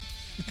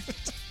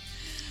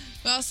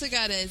also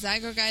got a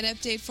Zygo Guide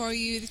update for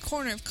you, the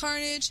Corner of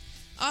Carnage,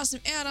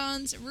 awesome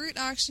add-ons, Root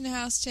Auction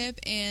House tip,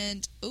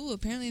 and,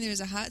 apparently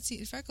there's a hot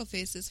seat with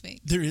Freckleface this week.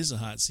 There is a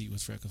hot seat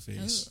with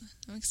Freckleface.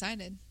 I'm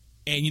excited.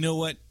 And you know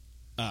what?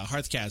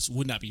 Hearthcast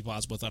would not be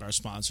possible without our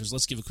sponsors.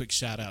 Let's give a quick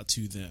shout-out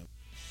to them.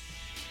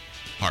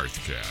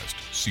 Hearthcast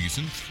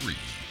Season 3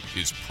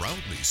 is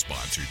proudly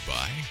sponsored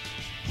by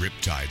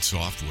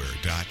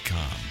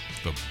RiptideSoftware.com,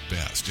 the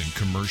best in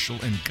commercial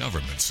and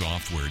government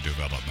software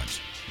development.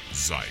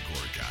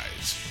 Zygor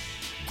Guys.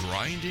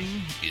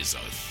 Grinding is a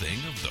thing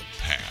of the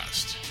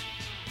past.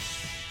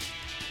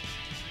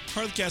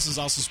 Hearthcast is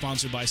also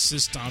sponsored by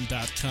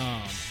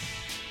System.com.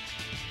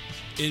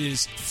 It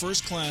is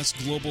first-class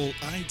global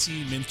IT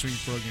mentoring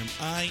program.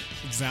 I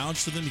vouch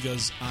for them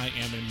because I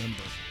am a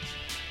member.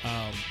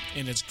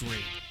 And it's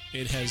great.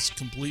 It has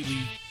completely,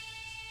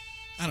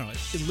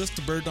 it lifts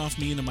the burden off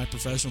me into my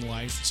professional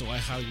life, so I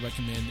highly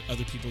recommend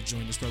other people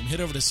join this program. Head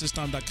over to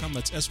System.com,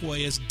 that's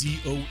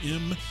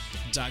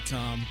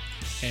SYSDOM.com,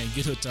 and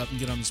get hooked up and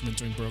get on this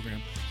mentoring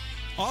program.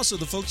 Also,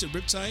 the folks at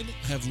Riptide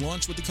have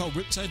launched what they call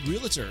Riptide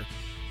Realtor.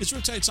 It's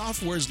Riptide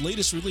Software's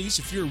latest release.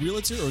 If you're a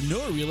realtor or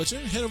know a realtor,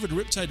 head over to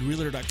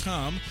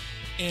RiptideRealtor.com,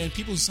 and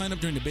people who sign up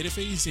during the beta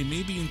phase, they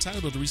may be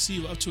entitled to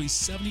receive up to a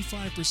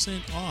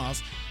 75%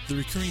 off the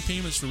recurring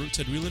payments for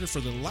Riptide Realtor for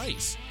the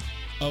life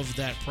of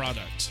that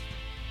product.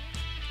 I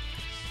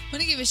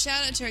want to give a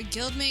shout out to our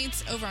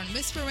guildmates over on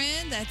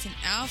Whisperwind, that's an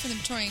Alf and the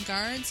Praetorian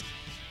Guards,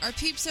 our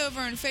peeps over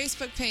on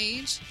Facebook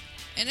page,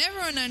 and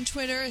everyone on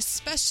Twitter,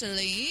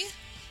 especially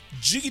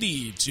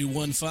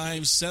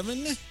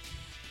Jiggity2157.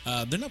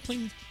 They're not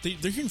playing.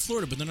 They're here in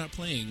Florida, but they're not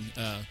playing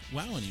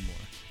WoW anymore.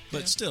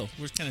 But still,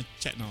 we're kind of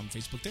chatting on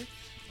Facebook there,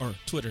 or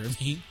Twitter. I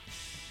mean,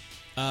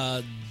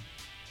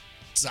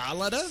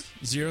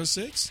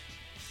 Dalada06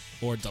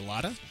 or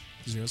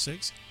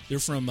Dalada06. They're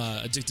from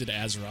Addicted to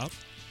Azeroth.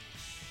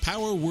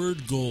 Power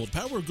Word Gold.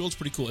 Power Word Gold's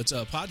pretty cool. It's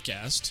a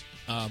podcast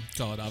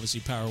called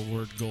obviously Power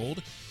Word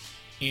Gold,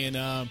 and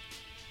I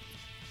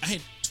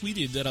had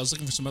tweeted that I was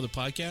looking for some other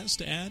podcasts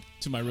to add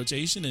to my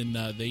rotation, and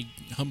they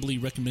humbly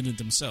recommended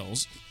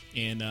themselves.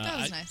 And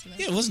that was nice of them.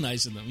 Yeah, it was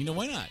nice of them.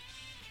 Why not?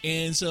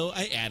 And so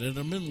I added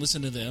them and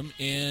listened to them,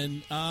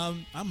 and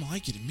I'm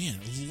liking it. Man,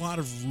 a lot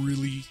of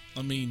really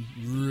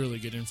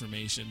good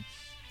information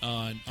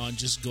on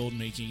just gold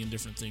making and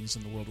different things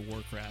in the world of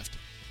Warcraft.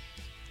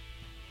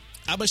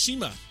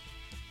 Abashima,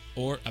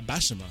 or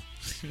Abashima.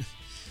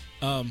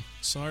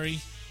 Sorry,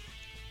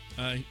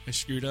 I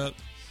screwed up.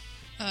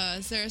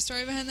 Is there a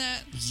story behind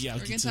that? Yeah,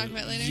 we're going to talk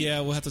about it later?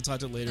 Yeah, we'll have to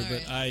talk about it later. All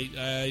but right.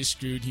 I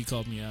screwed. He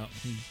called me out.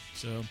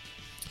 So,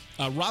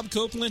 Rob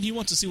Copeland, he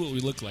wants to see what we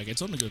look like. I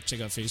told him to go check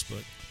out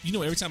Facebook.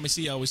 Every time I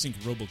see, I always think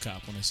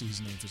RoboCop when I see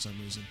his name for some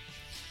reason.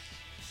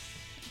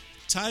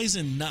 Ties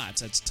and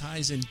Knots. That's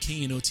Ties and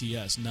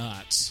Knots.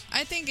 Knots.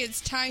 I think it's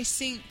Tie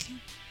Sync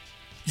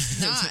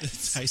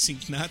Knots. Tie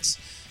Sync Knots.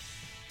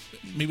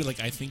 Maybe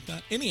like I think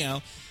not.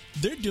 Anyhow,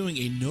 they're doing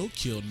a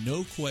no-kill,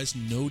 no-quest,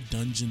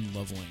 no-dungeon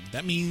leveling.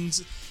 That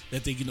means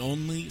that they can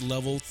only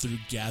level through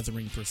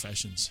gathering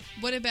professions.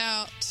 What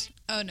about...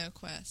 Oh, no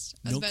quest.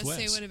 I was about to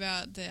say, what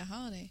about the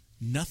holiday?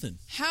 Nothing.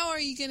 How are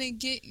you going to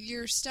get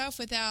your stuff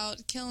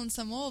without killing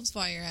some wolves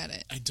while you're at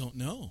it? I don't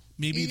know.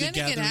 Maybe you're they're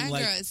going to get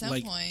gathering aggro at some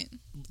point.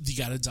 You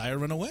got to die or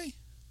run away.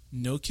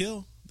 No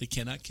kill. They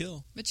cannot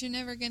kill. But you're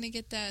never going to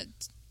get that...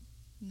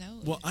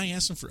 No. Well, I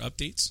asked them for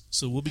updates,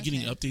 so we'll be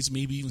getting updates,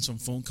 maybe even some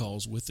phone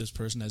calls with this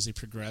person as they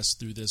progress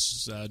through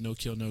this no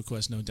kill, no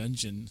quest, no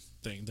dungeon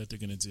thing that they're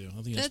going to do.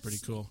 I think that's pretty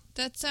cool.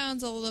 That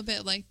sounds a little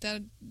bit like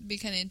that'd be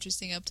kind of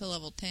interesting up to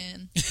level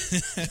 10.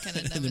 Kind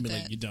of done with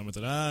that. You're done with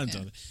it. I'm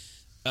done.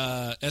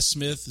 S.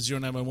 Smith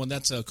 0911.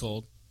 That's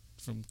Cold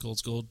from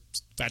Cold's Gold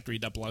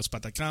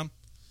Factory.blogspot.com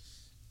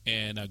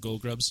and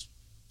Gold Grubs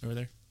over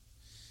there.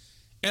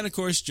 And, of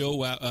course,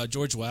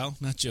 George Wow.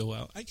 Not Joe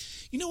Wow.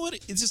 You know what?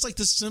 It's just like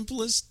the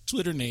simplest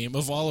Twitter name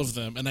of all of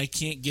them, and I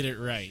can't get it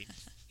right.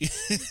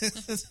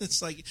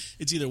 It's like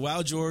it's either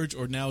Wow George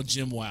or now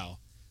Jim Wow.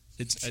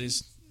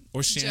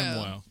 Or Sham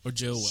Wow. Or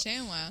Joe Wow.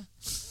 Sham Wow.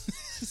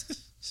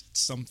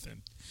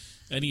 Something.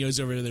 And he goes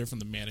over there from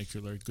the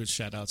Manicure. Good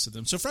shout-outs to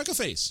them. So,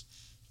 Freckleface,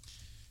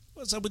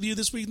 what's up with you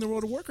this week in the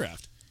world of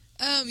Warcraft?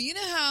 You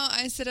know how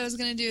I said I was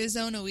going to do a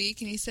zone a week,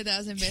 and he said that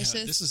was ambitious?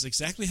 Yeah, this is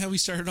exactly how we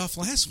started off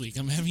last week.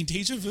 I'm having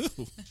deja vu.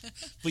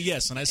 But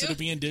yes, when I said it'd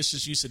be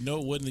ambitious, you said no,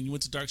 it wouldn't. Then you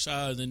went to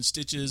Darkshire, and then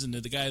Stitches, and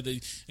the guy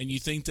and you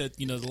think that,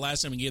 the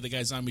last time we gave the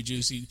guy Zombie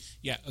Juice,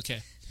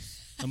 okay.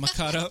 Am I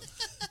caught up?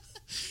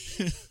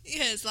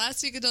 Yes,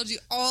 last week I told you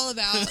all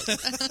about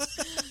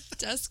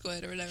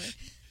Duskwood or whatever.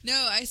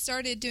 No, I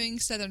started doing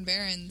Southern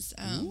Barons.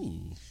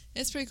 Ooh.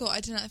 It's pretty cool.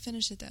 I did not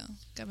finish it, though.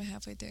 Got me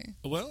halfway through.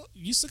 Well,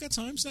 you still got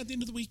time. It's not the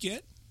end of the week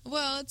yet.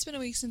 Well, it's been a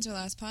week since our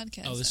last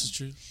podcast. Oh, this is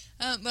true.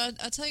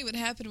 But I'll tell you what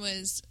happened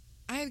was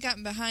I had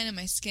gotten behind on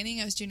my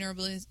skinning. I was doing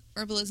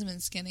herbalism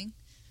and skinning.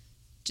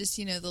 Just,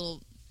 the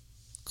little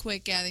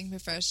quick gathering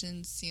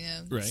professions,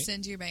 right.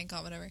 Send to your bank,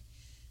 all whatever. And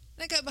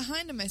I got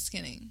behind on my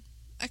skinning.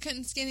 I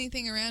couldn't skin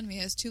anything around me.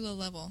 I was too low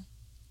level.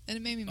 and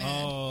it made me mad.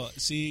 Oh,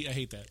 see, I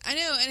hate that. I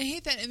know, and I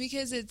hate that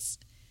because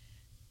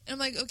I'm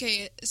like,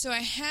 okay, so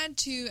I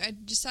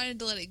decided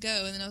to let it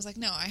go, and then I was like,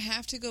 no, I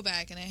have to go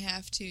back, and I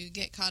have to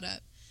get caught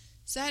up.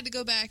 So I had to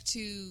go back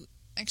to,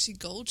 actually,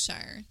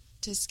 Goldshire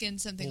to skin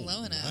something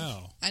low enough.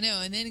 Wow. I know,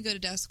 and then go to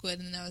Duskwood,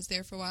 and then I was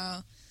there for a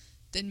while,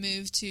 then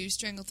moved to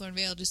Stranglethorn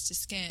Vale just to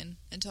skin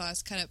until I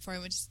was cut up before I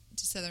went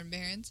to Southern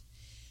Barrens.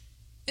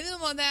 And then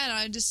while that,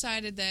 I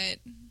decided that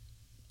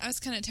I was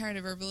kind of tired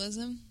of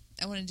herbalism.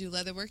 I want to do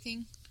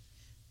leatherworking.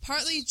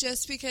 Partly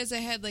just because I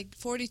had like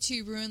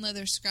 42 ruined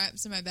leather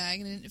scraps in my bag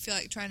and I didn't feel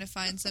like trying to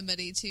find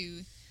somebody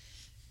to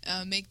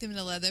make them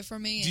into leather for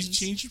me. Did you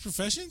change your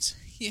professions?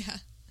 Yeah.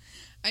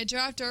 I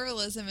dropped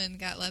herbalism and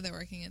got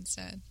leatherworking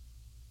instead.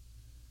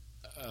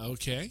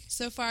 Okay.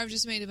 So far, I've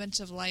just made a bunch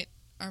of light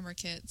armor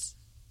kits.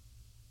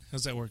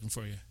 How's that working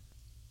for you?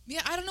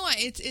 Yeah, I don't know.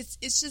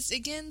 It's just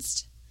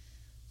against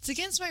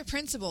my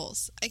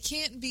principles. I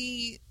can't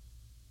be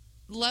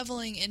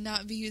leveling and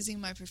not be using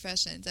my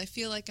professions. I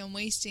feel like I'm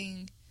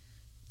wasting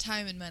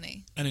time and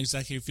money. I know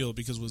exactly how you feel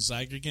because with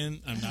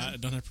Zygergen, I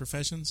don't have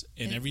professions,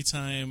 and every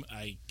time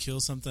I kill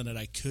something that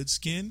I could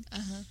skin,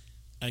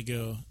 I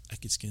go, I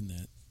could skin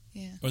that.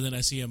 Yeah. Or then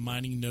I see a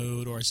mining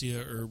node or I see a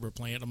herb or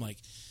plant, I'm like,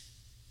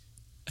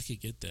 I could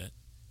get that.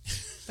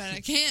 But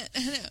I can't.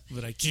 I know.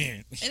 But I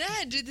can't. And I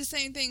had to do the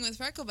same thing with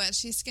Frecklebutt.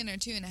 She's Skinner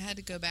too, and I had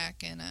to go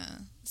back and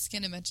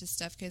skin a bunch of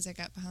stuff because I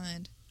got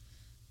behind.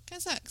 Kind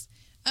of sucks.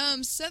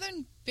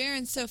 Southern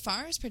Barrens so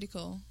far is pretty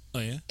cool. Oh,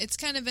 yeah? It's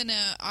kind of in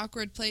an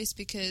awkward place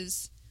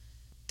because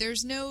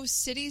there's no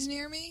cities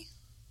near me.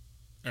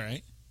 All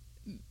right.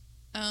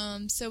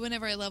 So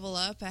whenever I level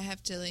up, I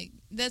have to, like...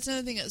 That's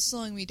another thing that's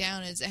slowing me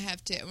down is I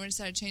have to... When I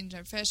decide to change my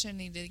profession, I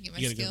need to get my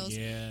skills.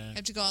 I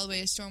have to go all the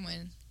way to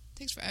Stormwind. It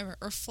takes forever.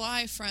 Or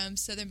fly from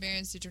Southern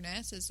Barrens to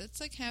Dronassus.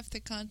 That's like half the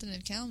continent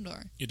of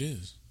Kalimdor. It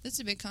is. That's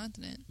a big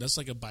continent. That's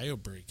like a bio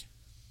break.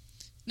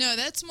 No,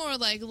 that's more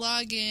like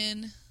log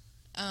in...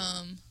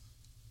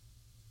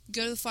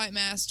 go to the flight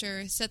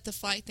master, set the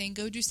flight thing,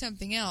 go do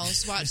something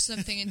else, watch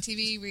something on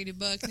TV, read a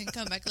book, then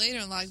come back later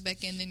and log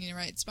back in, then you're in the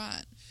right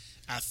spot.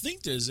 I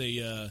think there's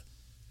a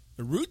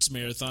Roots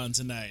marathon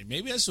tonight.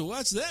 Maybe I should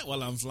watch that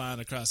while I'm flying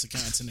across the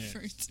continent.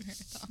 Roots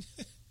marathon.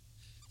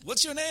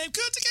 What's your name?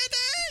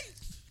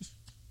 Kunta.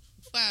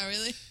 Wow,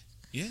 really?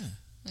 Yeah.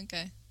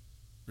 Okay.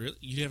 Really?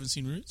 You haven't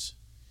seen Roots?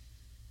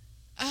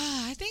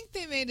 I think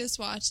they made us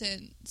watch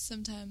it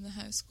sometime in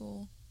high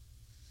school.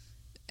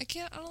 I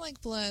don't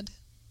like blood.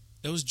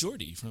 That was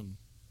Geordi from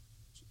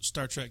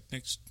Star Trek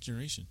Next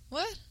Generation.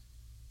 What?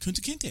 Kunta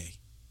Kinte.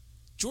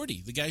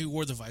 Geordi, the guy who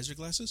wore the visor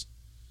glasses.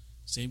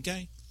 Same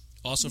guy.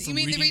 Also from You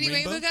mean Reading the Reading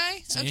Rainbow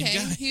guy? Same okay.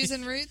 guy. He was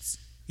in Roots?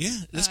 Yeah,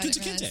 that's Kunta I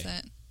didn't realize Kinte.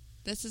 that.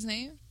 That's his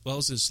name? Well,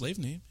 it's his slave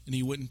name, and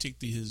he wouldn't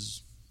take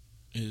his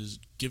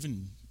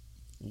given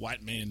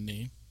white man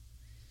name.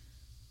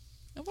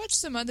 I watched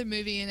some other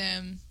movie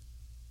in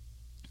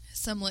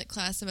some lit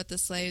class about the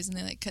slaves, and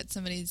they like cut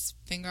somebody's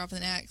finger off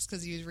with an axe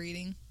because he was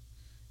reading.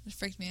 It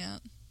freaked me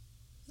out. It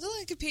was only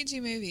like a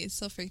PG movie. It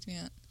still freaked me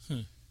out.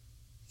 I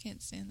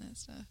can't stand that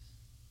stuff.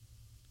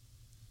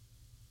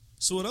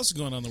 So what else is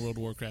going on in the World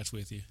of Warcraft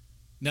with you?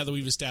 Now that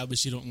we've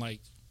established you don't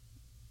like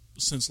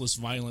senseless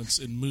violence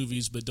in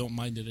movies, but don't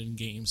mind it in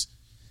games.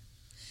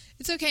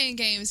 It's okay in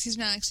games because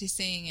you're not actually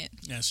seeing it.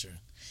 Yeah, sure.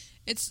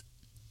 It's...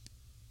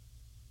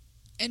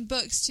 In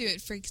books, too,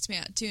 it freaks me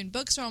out, too. And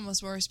books are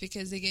almost worse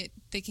because they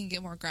can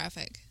get more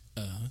graphic.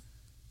 Uh-huh.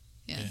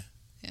 Yeah.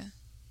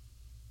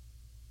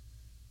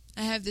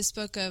 I have this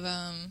book of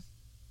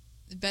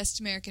the best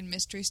American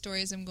mystery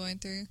stories I'm going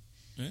through.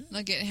 Yeah.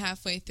 I'll get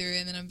halfway through,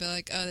 and then I'll be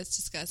like, oh, that's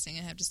disgusting.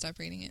 I have to stop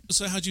reading it.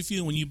 So how'd you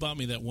feel when you bought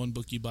me that one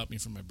book you bought me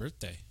for my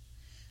birthday?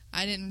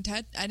 I didn't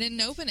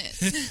open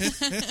it.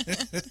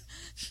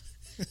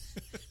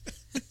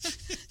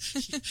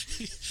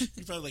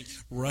 You probably like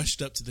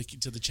rushed up to the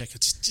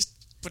checkout. Just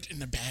put it in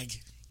the bag.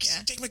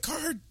 Yeah. Take my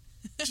card.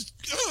 Just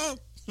go.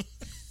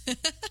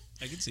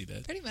 I can see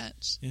that. Pretty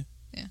much. Yeah.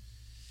 Yeah.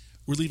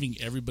 We're leaving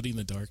everybody in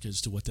the dark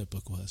as to what that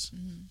book was.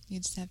 Mm-hmm. You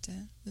just have to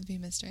be a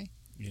mystery.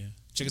 Yeah.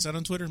 Check us out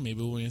on Twitter.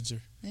 Maybe we'll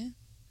answer. Yeah.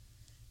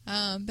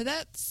 But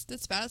that's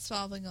about what's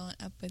been going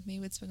up with me.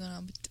 What's been going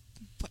on with...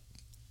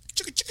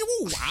 Chicka chicka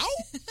woo wow.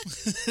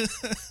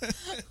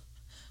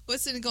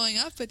 What's been going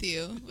up with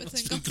you?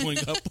 What's been going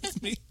up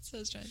with me? That's what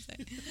I was trying to say.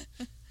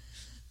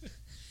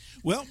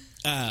 Well,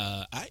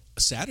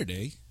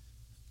 Saturday,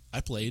 I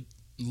played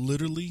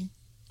literally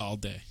all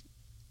day.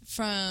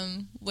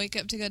 From wake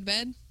up to go to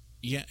bed?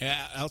 Yeah,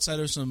 outside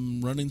of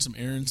some running some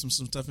errands, some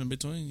stuff in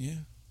between, yeah.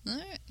 All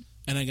right.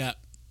 And I got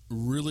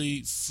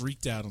really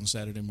freaked out on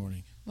Saturday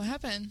morning. What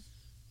happened?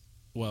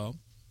 Well,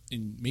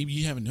 and maybe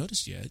you haven't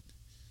noticed yet,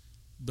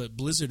 but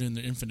Blizzard in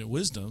their infinite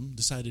wisdom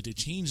decided to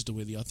change the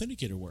way the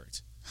authenticator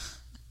worked.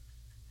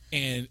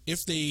 And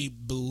if they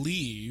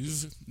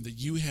believe that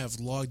you have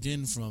logged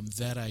in from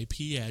that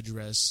IP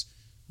address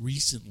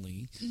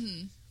recently,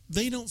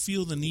 they don't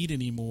feel the need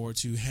anymore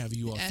to have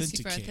you authenticate. Ask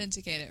you for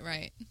authenticate it,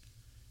 right.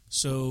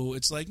 So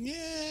it's like,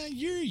 yeah,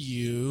 you're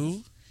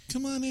you.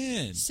 Come on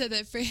in. So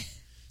that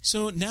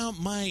So now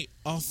my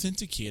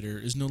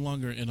authenticator is no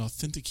longer an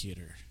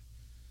authenticator.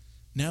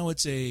 Now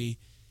it's a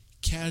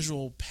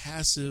casual,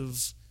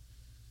 passive,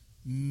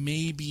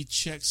 maybe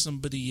check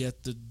somebody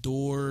at the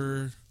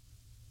door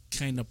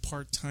kind of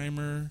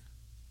part-timer.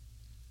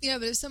 Yeah,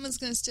 but if someone's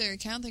going to steal your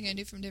account, they're going to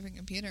do it from a different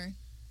computer.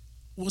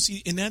 Well,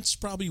 see, and that's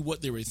probably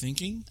what they were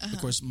thinking.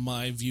 Of course,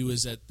 my view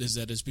is that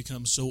it's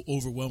become so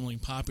overwhelmingly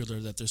popular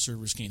that their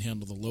servers can't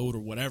handle the load or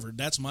whatever.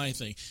 That's my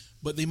thing.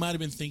 But they might have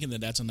been thinking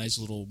that that's a nice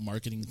little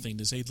marketing thing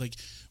to say, like,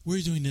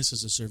 we're doing this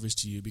as a service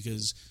to you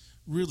because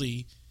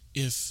really,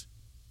 if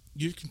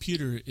your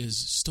computer is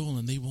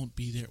stolen, they won't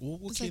be there. Well,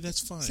 okay, like,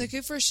 that's fine. It's like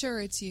if for sure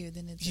it's you,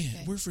 then it's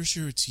okay. We're for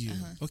sure it's you.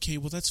 Okay,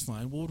 well, that's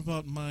fine. Well, what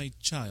about my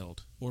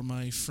child or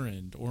my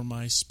friend or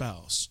my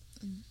spouse?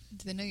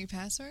 Do they know your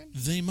password?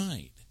 They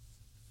might.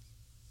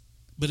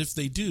 But if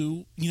they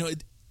do,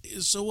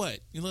 so what?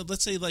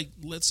 Let's say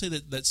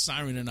that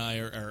Siren and I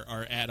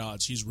are at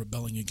odds. He's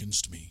rebelling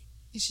against me.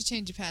 You should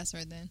change your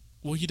password then.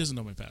 Well, he doesn't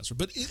know my password.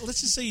 But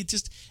let's just say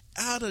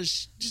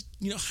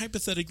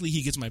hypothetically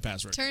he gets my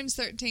password. Turns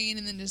 13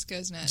 and then just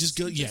goes nuts.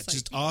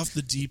 Just off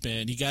the deep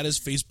end. He got his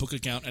Facebook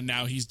account and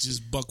now he's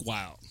just buck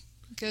wild.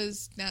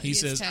 He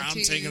says,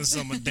 tattoos. I'm taking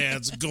some of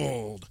Dad's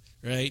gold,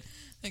 right?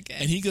 Okay.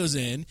 And he goes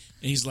in, and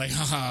he's like,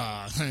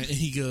 ha. And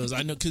he goes,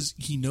 I know, because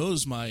he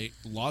knows my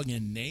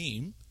login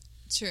name.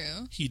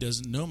 True. He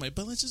doesn't know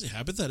but let's just say,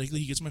 hypothetically,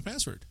 he gets my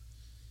password.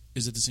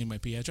 Is it the same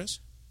IP address?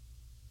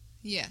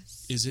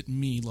 Yes. Is it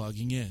me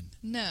logging in?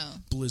 No.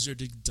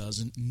 Blizzard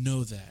doesn't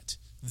know that.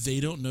 They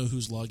don't know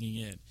who's logging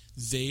in.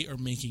 They are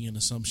making an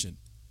assumption.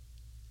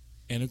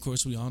 And, of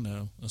course, we all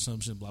know,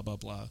 assumption, blah, blah,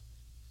 blah.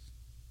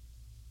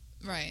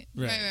 Right.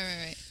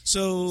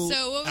 So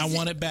I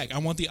want it back. I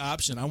want the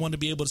option. I want to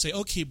be able to say,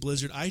 okay,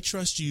 Blizzard, I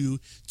trust you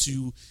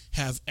to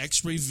have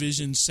X-ray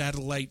vision,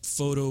 satellite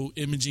photo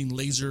imaging,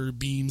 laser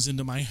beams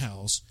into my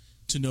house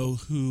to know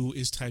who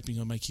is typing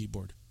on my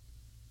keyboard.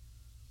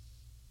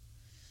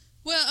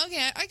 Well,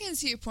 okay, I can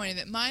see your point of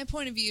it. My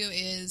point of view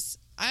is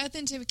I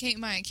authenticate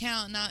my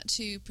account not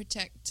to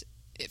protect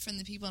it from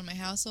the people in my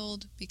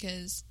household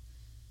because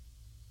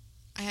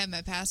I have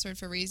my password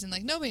for a reason.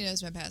 Like, nobody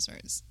knows my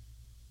passwords.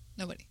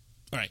 Nobody.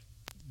 All right.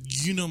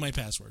 You know my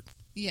password.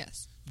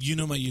 Yes. You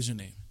know my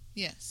username.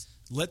 Yes.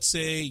 Let's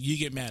say you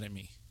get mad at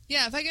me.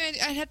 Yeah, if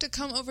I'd have to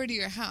come over to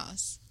your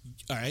house.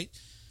 All right.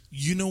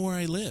 You know where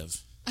I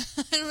live.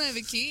 I don't have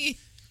a key.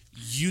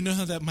 You know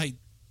how that might...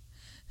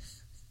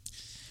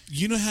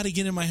 You know how to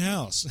get in my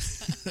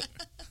house.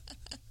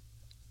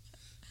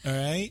 All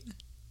right?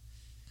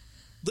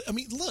 I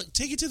mean, look,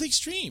 take it to the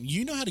extreme.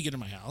 You know how to get in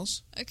my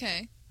house.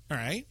 Okay. All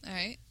right? All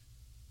right.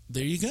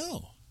 There you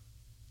go.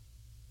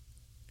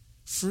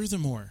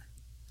 Furthermore,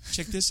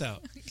 check this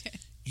out. Okay.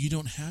 You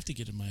don't have to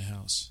get in my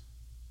house.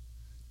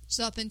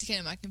 Just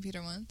authenticated my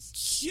computer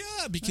once.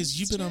 Yeah, because That's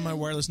you've been on my true.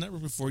 wireless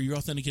network before. You're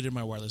authenticated in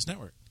my wireless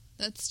network.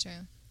 That's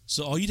true.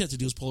 So all you'd have to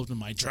do is pull up in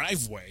my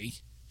driveway,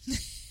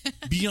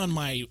 be on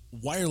my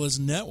wireless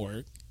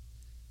network,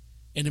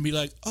 and then be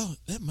like, oh,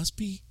 that must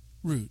be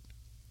root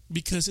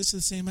because it's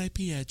the same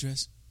IP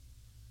address.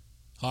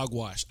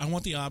 Hogwash. I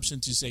want the option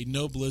to say,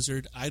 no,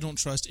 Blizzard, I don't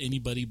trust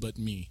anybody but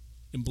me.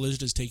 And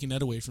Blizzard is taking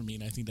that away from me,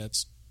 and I think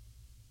that's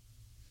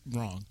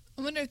wrong.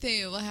 I wonder if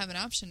they will have an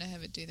option to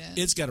have it do that.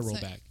 It's got to roll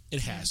back. It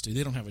has to.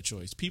 They don't have a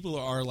choice. People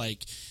are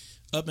like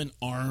up in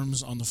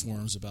arms on the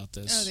forums about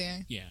this. Oh, they are?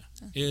 Yeah.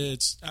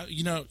 It's,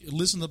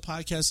 listen to the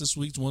podcast this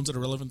week, the ones that are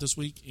relevant this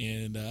week,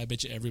 and I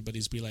bet you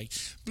everybody's be like,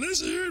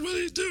 Blizzard, what are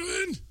you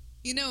doing?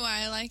 You know why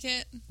I like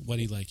it? Why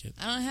do you like it?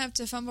 I don't have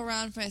to fumble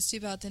around for my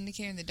stupid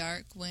authenticator in the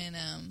dark when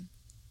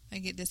I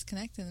get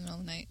disconnected in the middle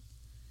of the night.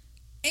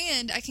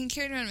 And I can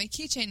carry it around my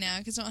keychain now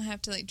because I don't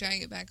have to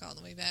drag it back all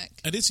the way back.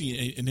 I did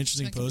see an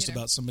interesting My post computer.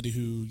 about somebody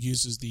who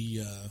uses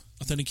the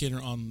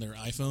authenticator on their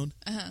iPhone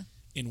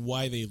and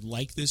why they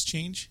like this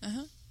change.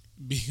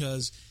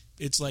 Because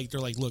it's like, they're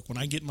like, look, when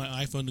I get my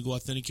iPhone to go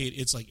authenticate,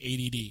 it's like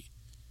ADD.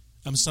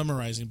 I'm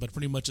summarizing, but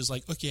pretty much it's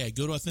like, okay, I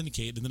go to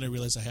authenticate, and then I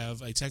realize I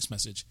have a text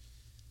message.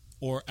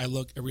 Or I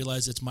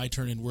realize it's my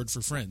turn in Word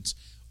for Friends.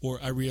 Or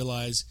I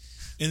realize,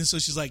 and so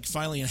she's like,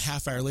 finally, a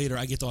half hour later,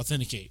 I get to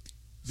authenticate.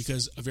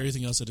 Because of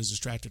everything else that has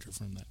distracted her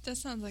from that. That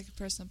sounds like a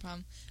personal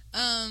problem.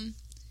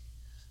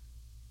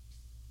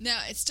 Now,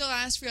 it still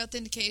asks for your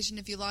authentication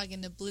if you log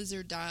into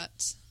Blizzard. Oh,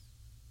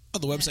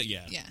 the website,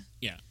 yeah.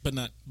 Yeah.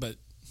 But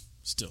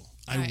still.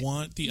 I right.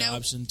 want the Now-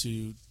 option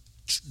to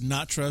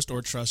not trust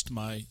or trust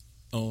my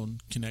own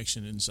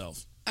connection in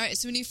self. All right,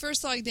 so when you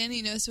first logged in,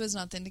 you noticed it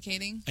wasn't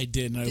authenticating. I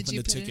did, and I Did opened you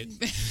a put ticket.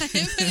 I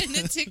put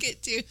in a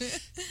ticket, too.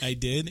 I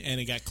did, and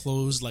it got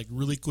closed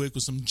really quick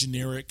with some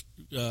generic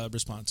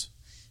response.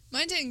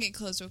 Mine didn't get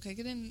closed real quick.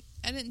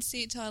 I didn't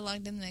see it till I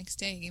logged in the next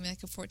day. It gave me a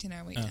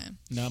 14-hour wait time.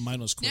 No,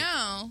 mine was quick.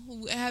 Now,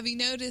 have you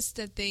noticed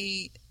that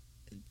the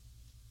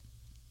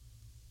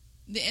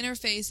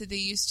interface that they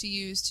used to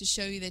use to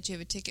show you that you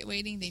have a ticket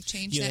waiting, they've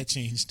changed Yeah, that? it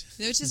changed.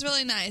 Which is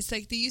really nice.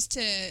 They used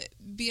to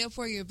be up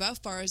where your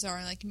buff bars are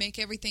and make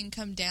everything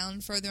come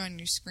down further on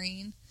your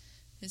screen.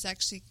 It's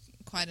actually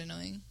quite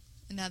annoying.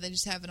 and now they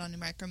just have it on your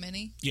Micro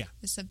Mini. Yeah.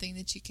 It's something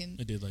that you can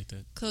I did like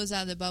that. close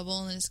out of the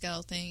bubble, and it's got a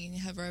little thing, and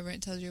you hover over it,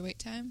 and it tells you your wait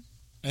time.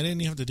 I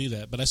didn't even have to do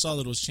that, but I saw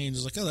that it was changed. I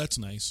was like, oh, that's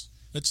nice.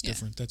 That's Yeah.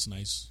 different. That's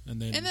nice.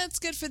 And then And that's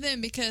good for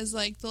them because,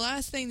 like, the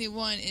last thing they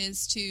want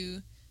is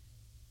to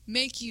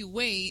make you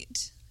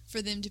wait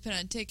for them to put on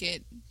a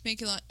ticket,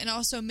 and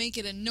also make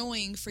it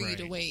annoying for you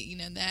to Right. wait. You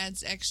know, that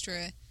adds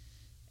extra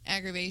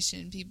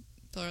aggravation. People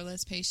are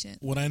less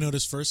patient. what I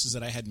noticed first is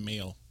that I had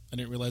mail. I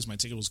didn't realize my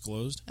ticket was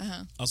closed.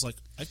 Uh-huh. I was like,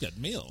 I've got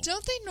mail.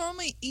 Don't they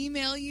normally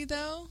email you,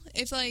 though?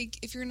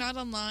 If you're not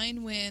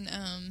online when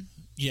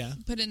Yeah.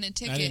 put in a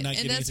ticket. I did not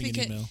and get that's anything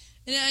because, in email.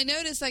 And I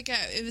noticed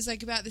it was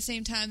about the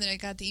same time that I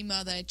got the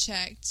email that I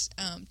checked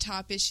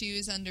top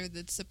issues under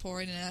the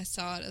support, and I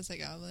saw it. I was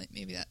like, oh, well,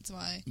 maybe that's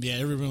why. Yeah,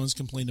 everyone's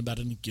complaining about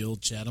it in the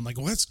guild chat. I'm like,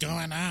 what's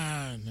going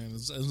on?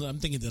 And I'm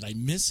thinking, did I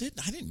miss it?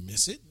 I didn't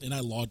miss it. And I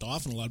logged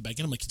off and logged back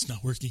in. I'm like, it's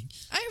not working.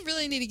 I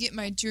really need to get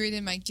my druid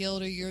in my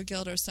guild or your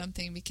guild or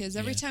something, because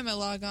every Yeah. time I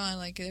log on,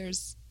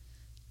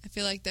 I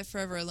feel like that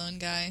Forever Alone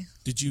guy.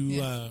 Did you,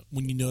 Yeah.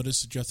 when you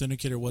noticed that your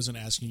authenticator wasn't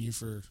asking you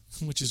for,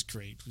 which is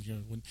great.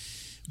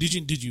 Did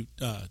you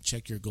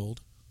check your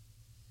gold?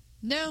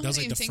 No, That was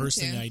I like didn't the think first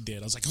to. thing I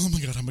did. I was like, oh my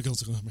God, my gold.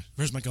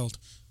 Where's my gold?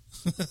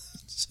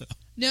 So,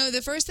 No,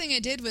 the first thing I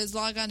did was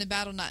log on to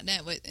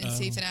battle.net and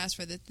see if it asked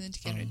for the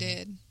authenticator. It Oh.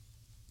 did.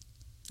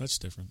 that's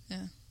different.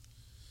 Yeah.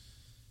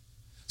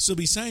 So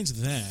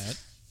besides that,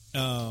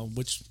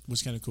 which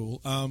was kind of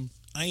cool,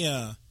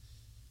 I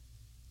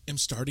am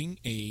starting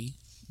a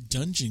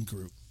dungeon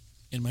group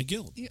in my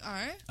guild. You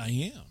are? I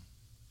am.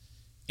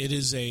 It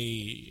is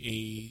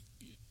a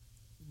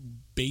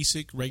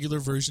basic, regular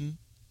version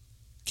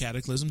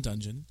Cataclysm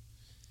dungeon.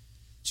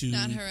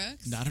 Not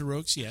heroics? Not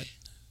heroics yet,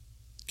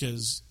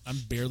 because I'm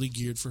barely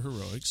geared for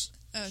heroics.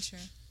 Oh, sure.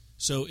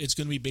 So it's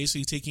going to be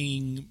basically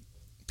taking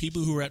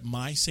people who are at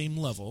my same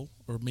level,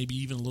 or maybe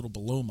even a little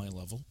below my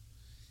level,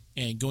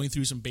 and going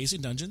through some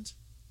basic dungeons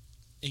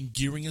and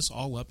gearing us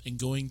all up and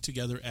going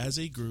together as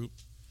a group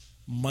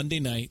Monday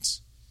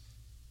nights,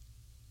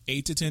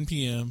 8 to 10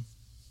 p.m.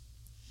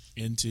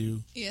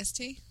 into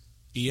EST?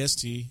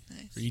 EST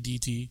Nice. or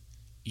EDT,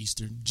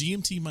 Eastern,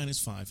 GMT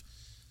 -5.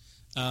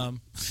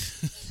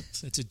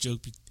 That's a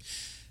joke.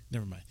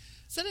 Never mind.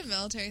 Is that a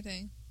military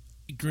thing?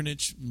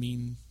 Greenwich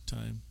Mean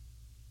Time.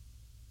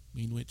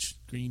 Mean Witch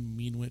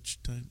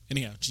time.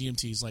 Anyhow,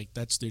 GMT is like,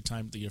 that's their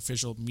time, the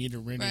official meter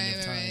reading Right,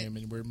 of right, time,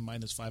 and we're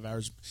 -5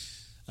 hours.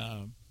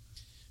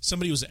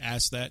 Somebody was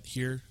asked that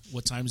here,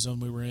 what time zone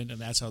we were in,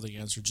 and that's how they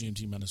answered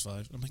GMT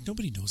 -5. I'm like,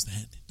 nobody knows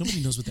that. Nobody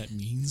knows what that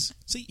means.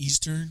 Say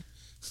Eastern.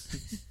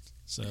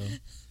 So,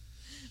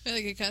 Or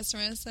like a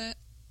customer asked that?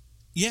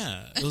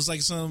 yeah, it was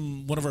like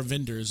one of our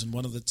vendors, and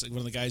one of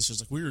the guys was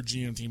like, we were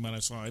GMT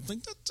 -5. I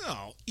think that's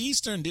all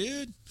Eastern,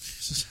 dude.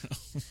 So,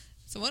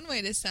 So one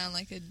way to sound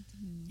like a...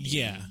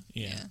 yeah.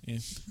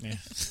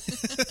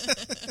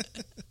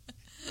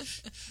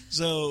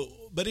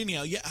 So, but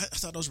anyhow, yeah, I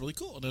thought it was really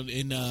cool,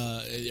 and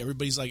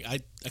everybody's like, I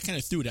kind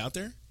of threw it out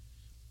there,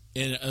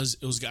 and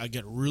I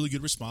got a really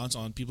good response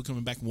on people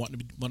coming back wanting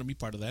to be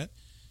part of that,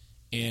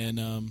 and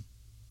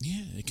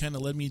yeah, it kind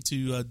of led me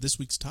to this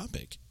week's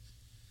topic.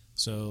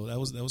 So that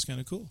was kind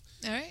of cool.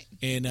 All right.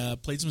 And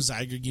played some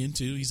Zyger again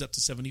too. He's up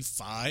to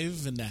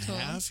 75 and a Cool.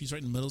 half. He's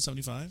right in the middle of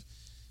 75.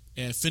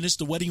 And finished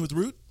the wedding with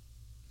Root.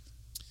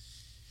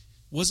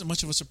 Wasn't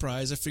much of a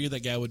surprise. I figured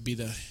that guy would be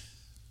the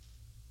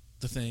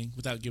thing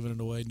without giving it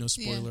away. No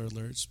spoiler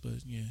alerts,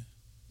 but yeah.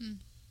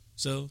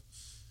 So,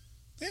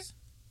 yeah,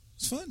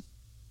 it's fun.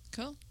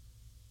 Cool.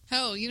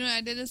 Oh, you know what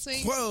I did this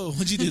week? Whoa,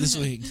 what'd you do this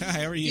week? Hi,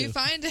 how are you? You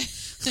find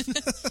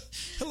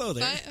Hello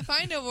there.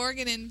 find a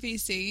Worgen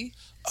NPC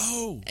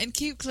Oh, and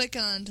keep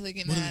clicking on until they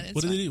get what mad. did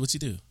It's he fun. do? What's he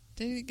do?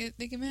 They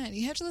get mad.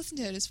 You have to listen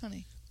to it. It's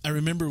funny. I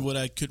remember what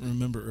I couldn't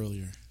remember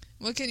earlier.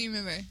 What can you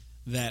remember?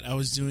 That I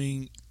was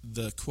doing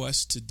the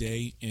quest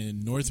today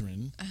in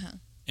Northern,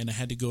 and I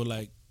had to go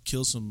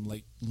kill some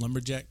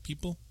lumberjack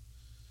people,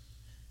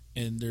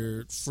 and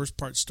their first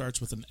part starts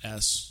with an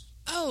S.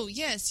 Oh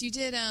yes, you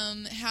did.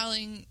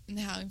 Howling in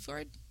the Howling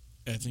Ford.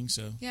 I think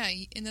so. Yeah,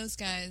 and those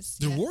guys.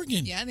 They're yeah.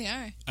 Worgen. Yeah, they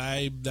are.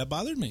 That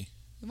bothered me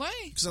Why?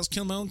 because I was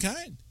killing my own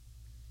kind.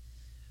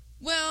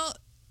 Well,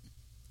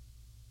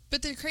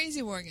 but they're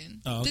crazy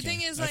Worgen. Oh, okay. The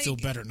thing is, I feel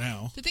better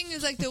now. The thing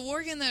is, the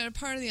Worgen that are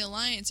part of the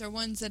Alliance are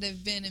ones that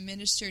have been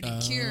administered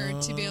and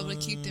cured to be able to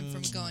keep them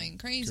from going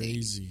crazy.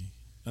 Crazy.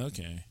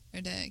 Okay.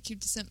 Or to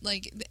keep some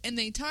and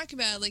they talk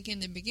about in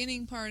the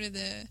beginning part of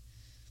the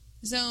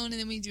zone, and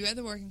then we do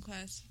other working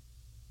class.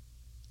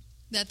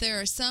 That there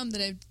are some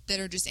that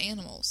are just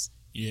animals.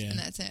 Yeah. And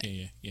that's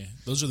it. Yeah.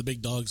 Those are the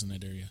big dogs in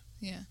that area.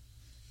 Yeah.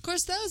 Of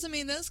course, those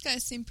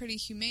guys seem pretty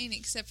humane,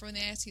 except for when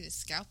they ask you to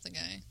scalp the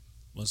guy.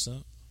 What's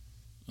up?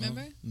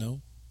 Remember?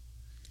 No.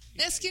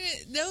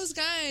 Those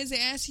guys, they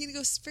ask you to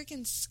go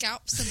freaking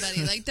scalp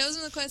somebody. Those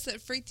are the quests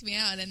that freaked me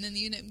out, and then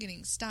you end up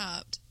getting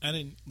stopped. I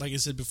didn't, like I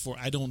said before,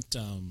 I don't.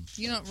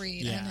 You don't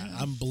read. Yeah, I know.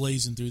 I'm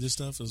blazing through this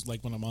stuff. It's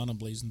like when I'm on, I'm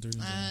blazing through.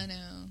 I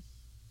know.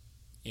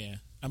 Yeah,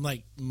 I'm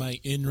my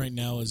inn right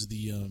now is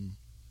the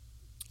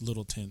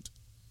little tent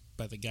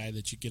by the guy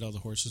that you get all the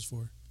horses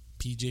for,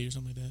 PJ or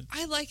something like that.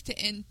 I like the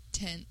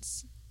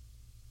intense.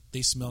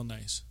 They smell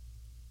nice.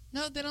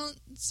 No, they don't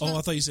smell. Oh,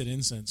 I thought you said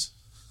incense.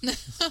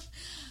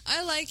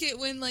 I like it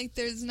when like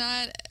there's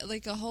not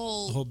like a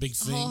whole big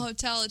thing, whole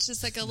hotel. It's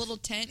just like a little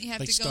tent. You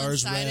have like to go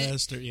Stars inside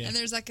Rest, it, or, yeah. and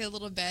there's like a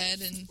little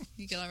bed, and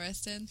you get all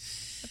rested.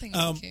 I think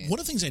that's cute. One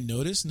of the things I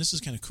noticed, and this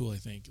is kind of cool, I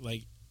think,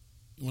 like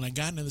when I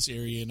got into this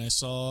area and I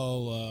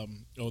saw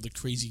the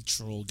crazy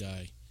troll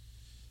guy.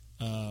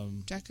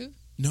 Jakku?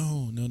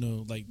 No,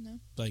 like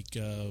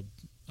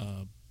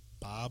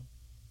Bob.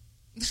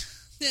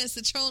 Yes,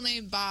 the troll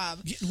named Bob.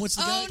 Yeah, what's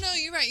the guy? Oh no,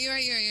 you're right.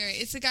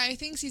 It's the guy who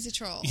thinks he's a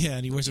troll. Yeah,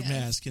 and he wears a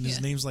mask, and his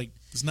name's like,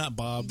 it's not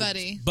Bob,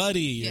 Buddy,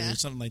 or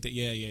something like that.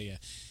 Yeah.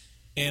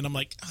 And I'm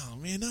like, oh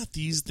man, not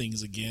these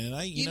things again.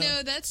 You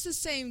know, that's the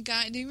same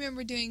guy. Do you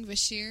remember doing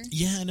Bashir?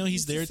 Yeah, I know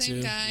he's there the same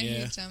too. Guy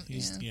yeah, who jumped,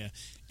 yeah.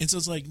 And so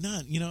it's like,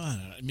 not, I don't know.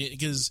 I mean,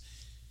 because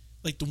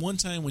like the one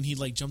time when he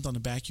like jumped on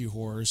the back of your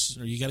horse,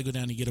 or you got to go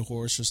down and get a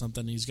horse or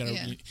something, and he's got to.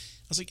 Yeah. I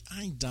was like,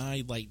 I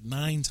died like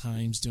 9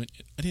 times doing.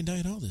 I didn't die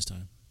at all this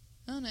time.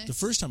 Oh, nice. The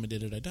first time I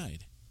did it, I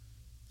died.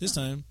 This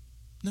time,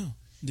 no,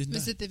 didn't.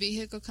 Was it the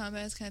vehicle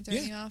combat kind of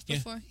throwing you off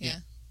before? Yeah.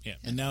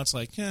 And now it's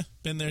like,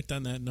 been there,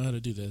 done that, know how to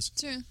do this.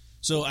 True.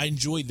 So I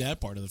enjoyed that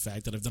part of the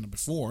fact that I've done it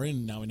before,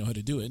 and now I know how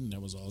to do it, and I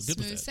was all good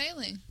with it. Smooth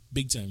sailing.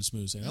 Big time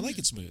smooth sailing. I like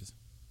it smooth.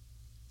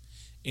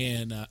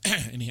 And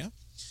anyhow,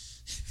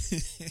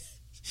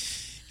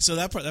 so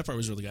that part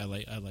was really good.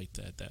 I liked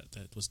that.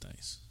 That was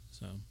nice.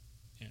 So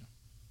yeah.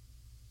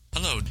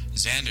 Hello,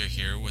 Xander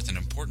here with an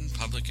important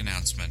public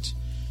announcement.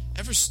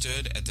 Ever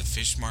stood at the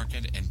fish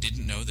market and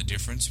didn't know the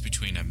difference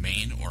between a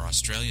Maine or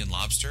Australian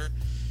lobster?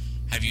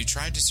 Have you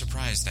tried to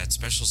surprise that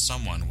special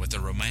someone with a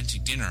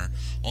romantic dinner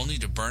only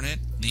to burn it,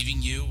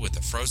 leaving you with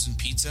a frozen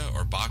pizza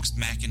or boxed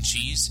mac and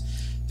cheese?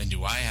 Then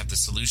do I have the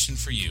solution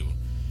for you.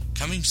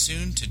 Coming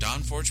soon to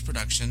Don Forge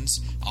Productions,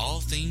 All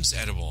Things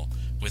Edible,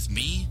 with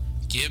me,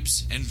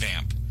 Gibbs, and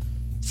Vamp.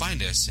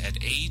 Find us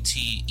at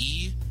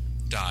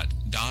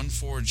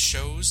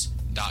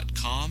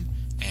ate.donforgeshows.com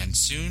and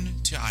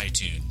soon to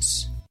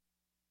iTunes.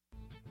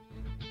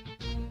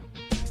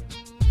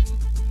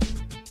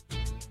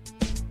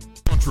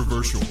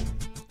 Controversial,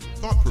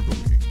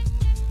 thought-provoking,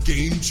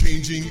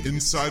 game-changing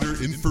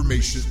insider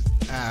information.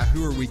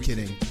 Who are we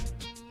kidding?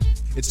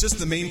 It's just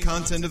the main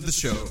content of the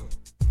show.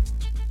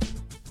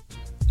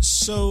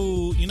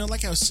 So,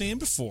 like I was saying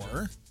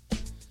before,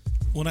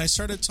 when I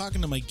started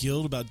talking to my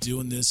guild about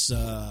doing this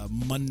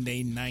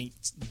Monday night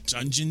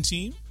dungeon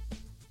team,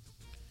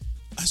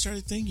 I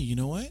started thinking, you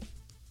know what?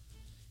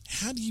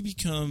 How do you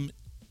become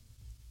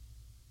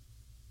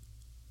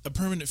a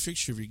permanent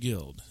fixture of your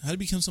guild? How do you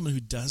become someone who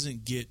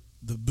doesn't get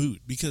the boot?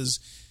 Because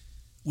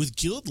with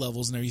guild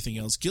levels and everything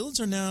else,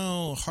 guilds are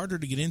now harder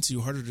to get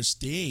into, harder to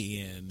stay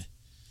in.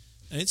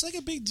 And it's like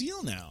a big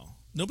deal now.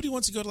 Nobody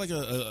wants to go to like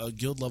a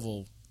guild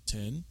level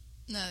 10.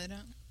 No, they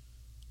don't.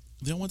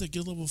 They don't want that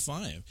guild level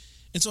 5.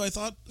 And so I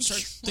thought,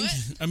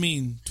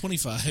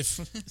 25.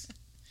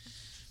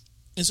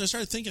 And so I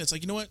started thinking, it's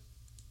like, you know what?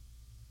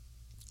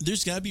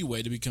 There's got to be a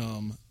way to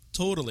become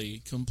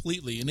totally,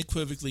 completely,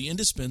 unequivocally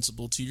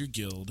indispensable to your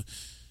guild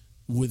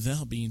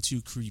without being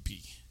too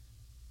creepy.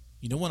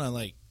 You don't want to,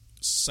 like,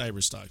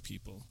 cyberstalk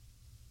people.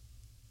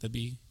 That'd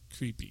be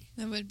creepy.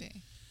 That would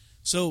be.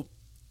 So,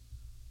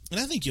 and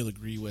I think you'll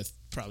agree with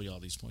probably all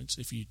these points.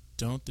 If you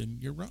don't, then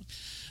you're wrong.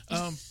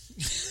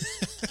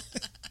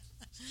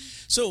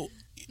 So,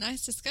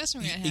 nice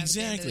discussion we're going to have.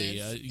 Exactly.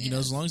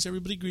 As long as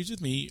everybody agrees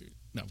with me.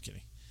 No, I'm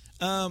kidding.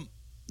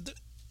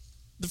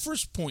 The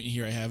first point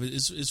here I have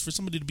is for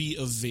somebody to be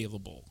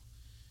available.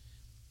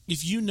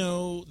 If you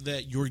know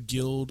that your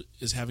guild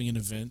is having an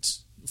event,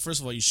 first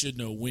of all, you should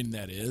know when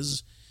that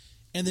is,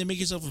 and then make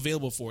yourself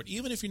available for it.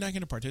 Even if you're not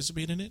going to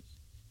participate in it,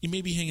 you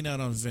may be hanging out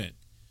on an event.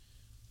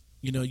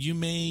 You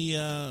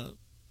may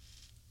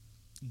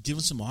give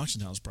them some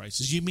auction house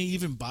prices. You may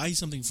even buy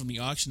something from the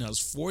auction house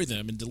for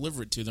them and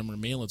deliver it to them or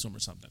mail it to them or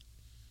something.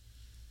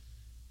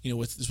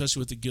 Especially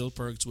with the guild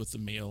perks, with the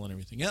mail and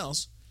everything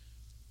else,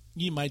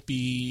 you might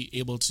be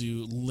able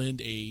to lend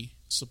a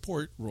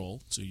support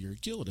role to your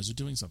guild as they're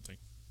doing something.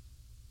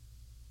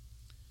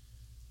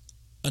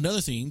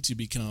 Another thing to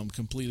become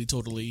completely,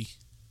 totally,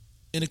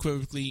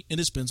 unequivocally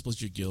indispensable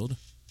to your guild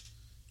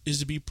is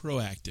to be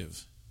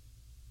proactive.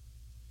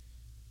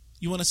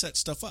 You want to set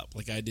stuff up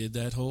like I did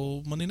that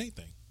whole Monday night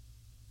thing.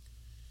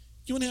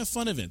 You want to have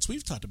fun events.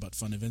 We've talked about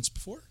fun events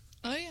before.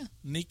 Oh, yeah.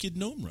 Naked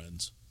gnome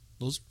runs.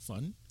 Those are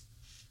fun.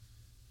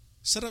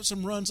 Set up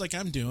some runs like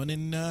I'm doing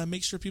and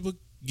make sure people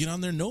get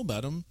on there, know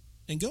about them,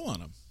 and go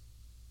on them.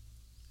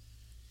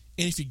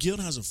 And if your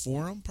guild has a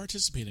forum,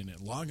 participate in it.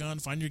 Log on,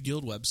 find your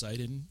guild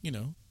website, and,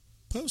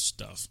 post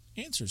stuff,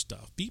 answer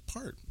stuff, be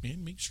part,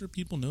 man. Make sure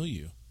people know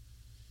you.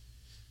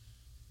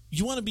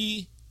 You want to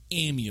be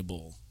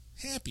amiable,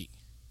 happy.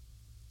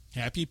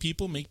 Happy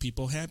people make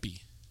people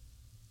happy.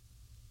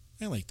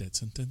 I like that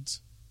sentence.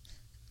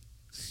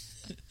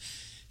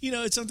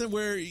 It's something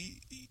where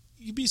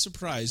you'd be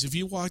surprised if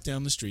you walk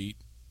down the street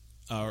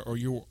or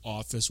your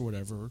office or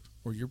whatever,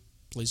 or your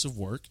place of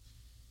work,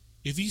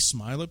 if you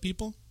smile at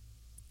people,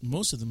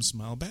 most of them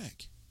smile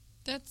back.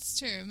 That's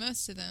true.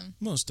 Most of them.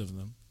 Most of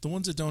them. The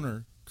ones that don't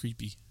are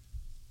creepy.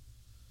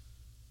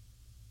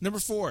 Number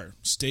 4,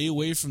 stay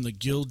away from the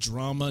guild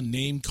drama,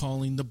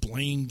 name-calling, the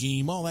blame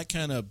game, all that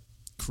kind of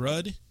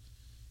crud.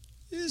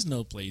 There's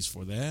no place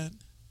for that.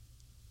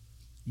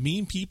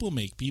 Mean people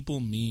make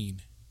people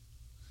mean.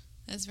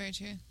 That's very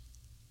true.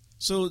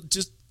 So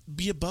just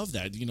be above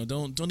that.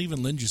 Don't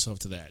even lend yourself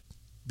to that.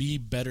 Be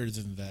better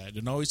than that,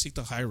 and always take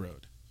the high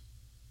road.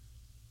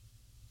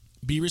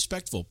 Be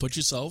respectful. Put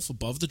yourself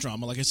above the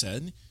drama, like I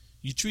said.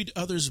 You treat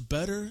others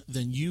better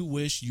than you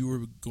wish you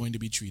were going to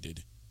be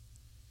treated.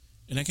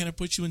 And that kind of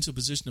puts you into a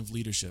position of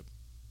leadership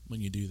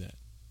when you do that.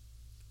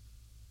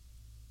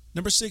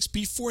 Number 6,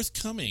 be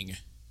forthcoming.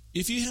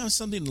 If you have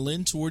something to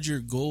lend towards your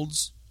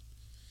goals,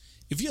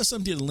 if you have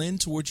something to lend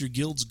towards your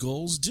guild's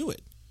goals, do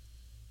it.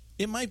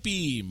 It might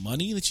be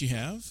money that you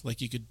have, like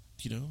you could,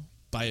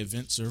 buy an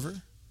event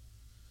server.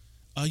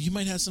 You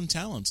might have some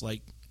talents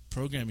like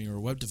programming or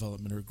web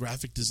development or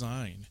graphic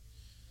design.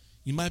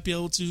 You might be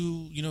able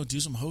to, do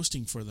some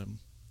hosting for them.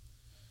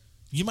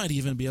 You might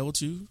even be able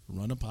to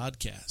run a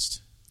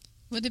podcast.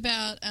 What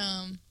about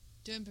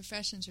doing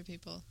professions for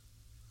people?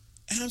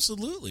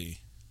 Absolutely.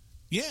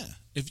 Yeah.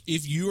 If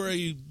you are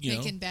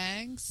making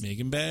bags.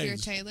 Making bags. If you're a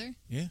tailor.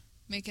 Yeah.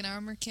 Making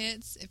armor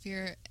kits. If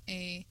you're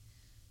a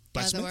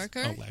blacksmith? leather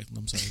worker. Oh,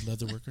 I'm sorry,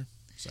 leather worker.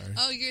 Sorry.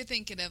 Oh, you're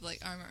thinking of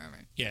like armor.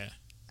 Yeah.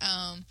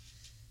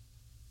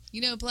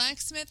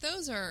 Blacksmith.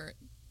 Those are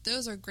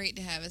great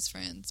to have as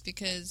friends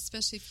because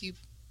especially if you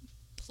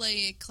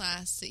play a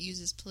class that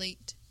uses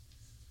plate,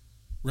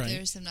 right?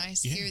 There's some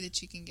nice gear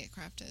that you can get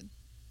crafted.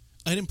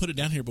 I didn't put it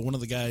down here, but one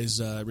of the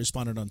guys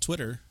responded on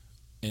Twitter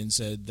and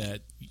said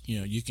that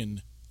you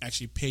can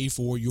actually pay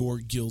for your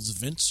guild's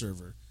event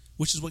server,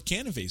 which is what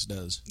Canonface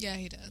does. Yeah,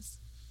 he does.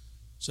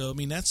 So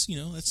that's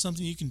that's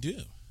something you can do.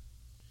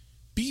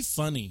 Be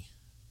funny.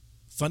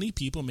 Funny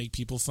people make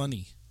people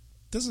funny.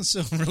 Doesn't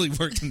still really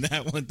work in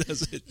that one,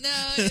 does it?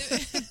 No,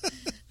 it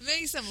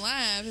makes them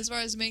laugh. As far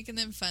as making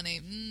them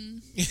funny,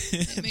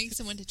 it makes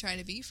them want to try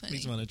to be funny.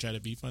 Makes them want to try to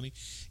be funny.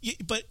 Yeah,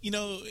 but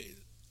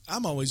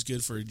I'm always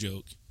good for a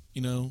joke.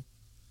 I'm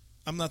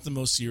not the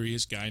most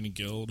serious guy in a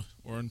guild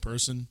or in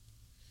person.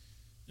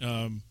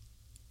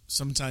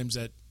 Sometimes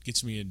that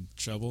gets me in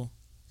trouble.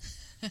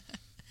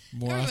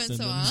 More often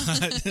than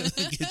not,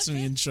 it gets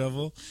me in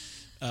trouble.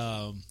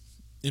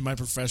 In my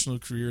professional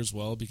career as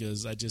well,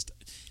 because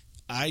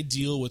I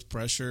deal with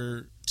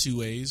pressure two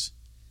ways.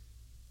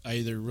 I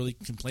either really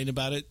complain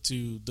about it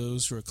to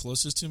those who are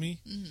closest to me,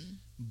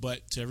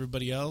 but to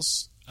everybody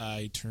else,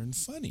 I turn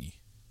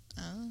funny.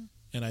 Oh.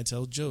 And I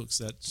tell jokes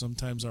that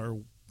sometimes are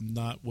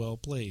not well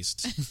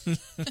placed.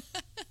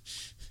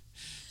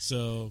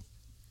 So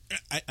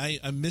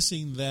I'm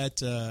missing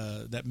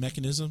that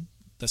mechanism,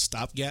 the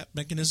stopgap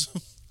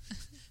mechanism.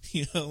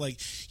 I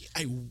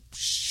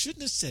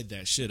shouldn't have said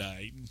that, should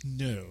I?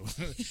 No.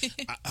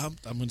 I'm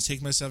going to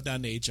take myself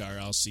down to HR.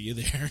 I'll see you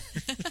there.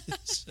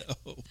 So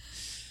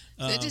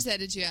they just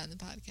edited you out in the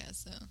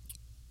podcast, though.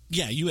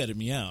 Yeah, you edit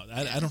me out.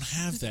 I don't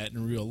have that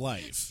in real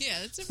life. Yeah,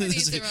 that's a pretty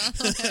easy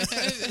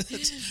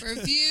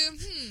review.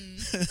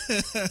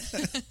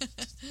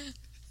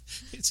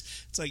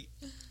 It's like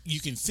you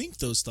can think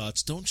those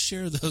thoughts. Don't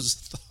share those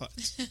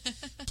thoughts.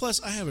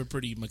 Plus, I have a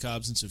pretty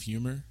macabre sense of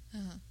humor.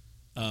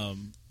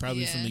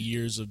 Probably from the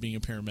years of being a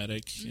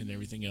paramedic and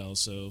everything else.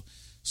 So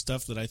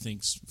stuff that I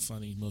think's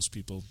funny, most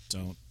people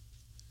don't.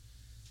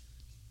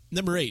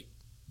 Number 8,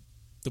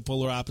 the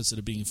polar opposite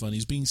of being funny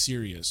is being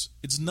serious.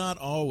 It's not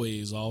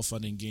always all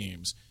fun and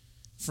games.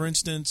 For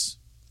instance,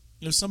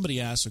 if somebody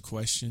asks a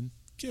question,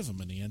 give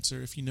them an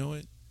answer if you know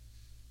it,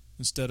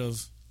 instead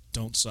of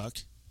 "don't suck."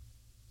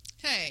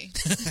 Hey,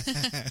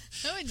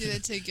 I would do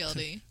that to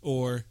Guilty.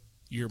 Or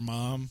your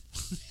mom.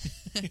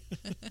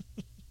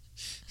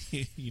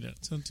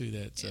 Don't do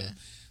that. So,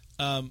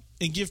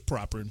 and give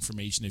proper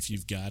information if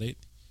you've got it.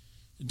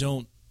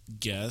 Don't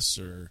guess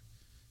or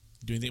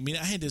do anything. I mean,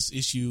 I had this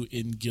issue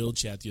in guild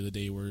chat the other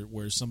day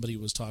where somebody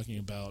was talking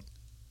about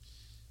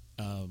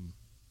it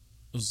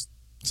was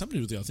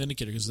somebody with the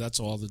authenticator, because that's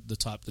all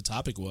the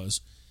topic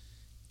was,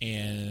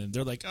 and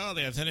they're like, "Oh,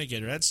 the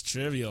authenticator, that's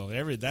trivial.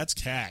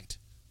 That's hacked.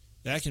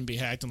 That can be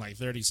hacked in like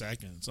 30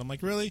 seconds." I'm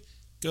like, "Really?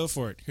 Go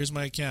for it. Here's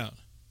my account."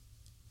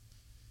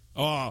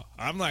 "Oh,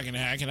 I'm not going to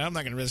hack it. I'm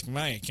not going to risk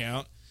my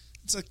account."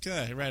 It's like,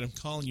 right, I'm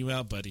calling you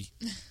out, buddy.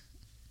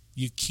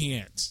 You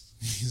can't.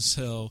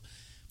 So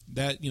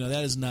that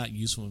is not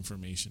useful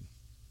information.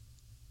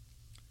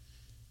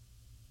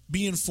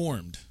 Be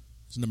informed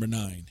is number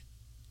 9.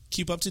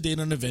 Keep up to date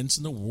on events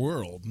in the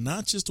world,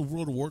 not just the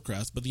World of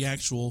Warcraft, but the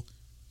actual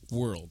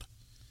world.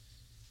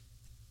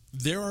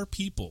 There are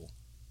people,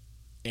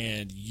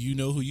 and you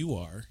know who you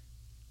are,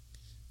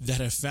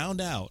 that have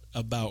found out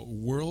about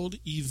world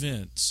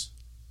events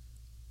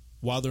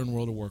while they're in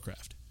World of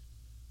Warcraft.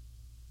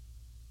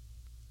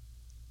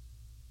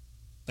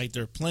 Like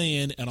they're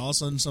playing, and all of a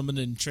sudden someone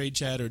in trade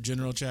chat or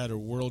general chat or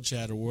world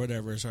chat or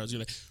whatever starts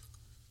like,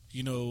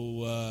 we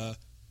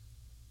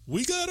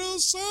got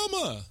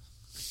Osama.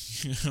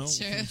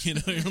 Sure.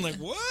 You're like,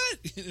 what?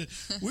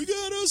 We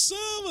got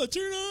Osama.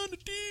 Turn on the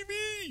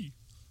TV.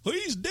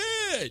 He's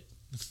dead.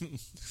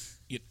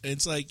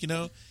 It's like,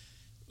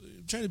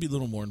 trying to be a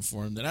little more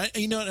informed. And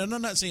and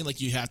I'm not saying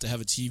like you have to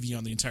have a TV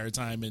on the entire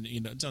time, and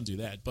don't do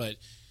that, but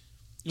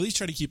at least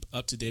try to keep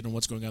up to date on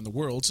what's going on in the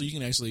world so you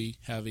can actually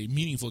have a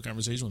meaningful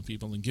conversation with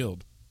people in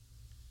Guild.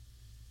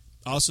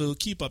 Also,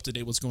 keep up to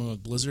date what's going on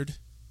with Blizzard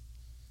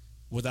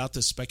without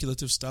the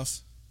speculative stuff.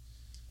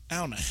 I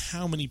don't know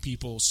how many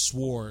people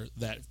swore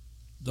that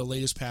the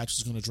latest patch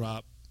was going to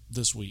drop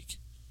this week.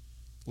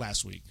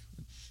 Last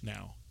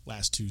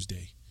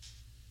Tuesday.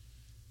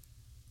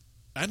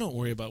 I don't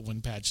worry about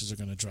when patches are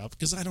going to drop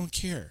because I don't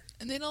care.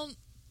 And they don't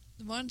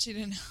want you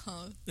to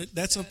know.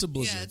 That's up to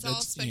Blizzard. Yeah, it's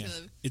all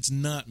speculative. Yeah, it's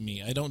not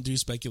me. I don't do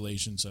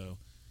speculation, so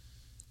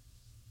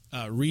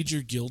read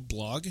your guild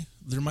blog.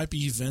 There might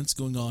be events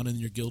going on in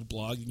your guild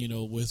blog,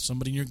 with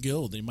somebody in your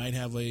guild. They might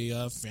have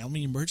a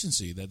family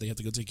emergency that they have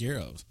to go take care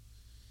of.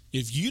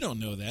 If you don't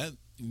know that,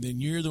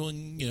 then you're the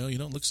one, you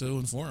don't look so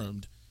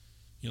informed.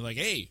 You're like,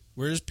 hey,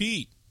 where's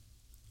Pete?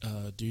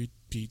 Dude,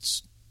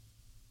 Pete's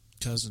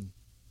cousin,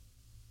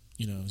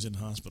 is in the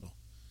hospital.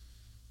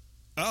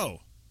 Oh.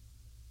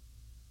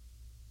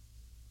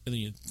 And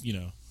then,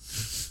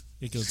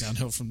 it goes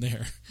downhill from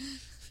there.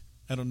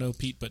 I don't know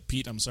Pete, but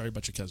Pete, I'm sorry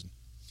about your cousin.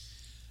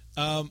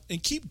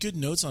 And keep good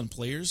notes on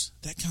players.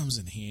 That comes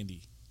in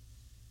handy.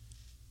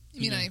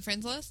 You mean on your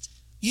friends list?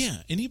 Yeah,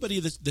 anybody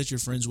that you're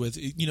friends with,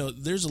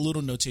 there's a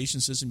little notation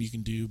system you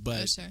can do,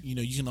 but sure.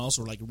 You can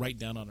also like write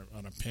down on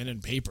a pen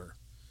and paper.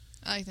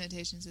 I like the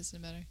notation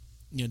system better.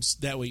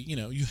 That way,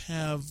 you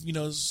have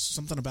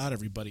something about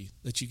everybody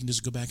that you can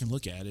just go back and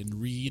look at and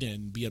read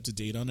and be up to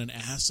date on, and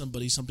ask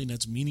somebody something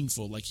that's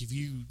meaningful. Like if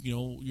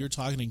you're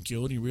talking in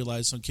Guild and you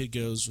realize some kid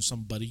goes or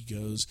somebody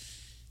goes,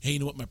 hey, you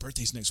know what? My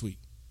birthday's next week.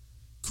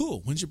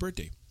 Cool. When's your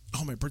birthday?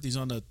 Oh, my birthday's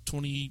on the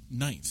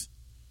 29th.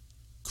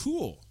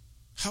 Cool.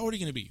 How old are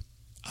you going to be?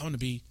 I'm going to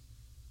be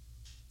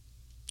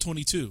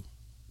 22.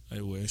 I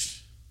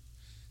wish.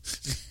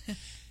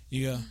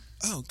 You go,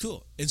 oh,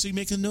 cool. And so you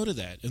make a note of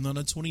that. And on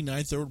the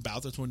 29th or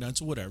about the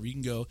 29th or whatever, you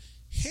can go,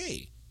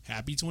 hey,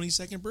 happy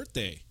 22nd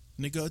birthday.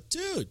 And they go,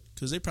 dude,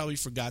 because they probably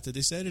forgot that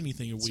they said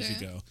anything a week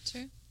ago.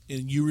 Sure.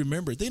 And you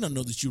remember. They don't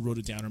know that you wrote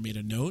it down or made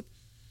a note.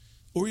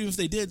 Or even if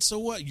they did, so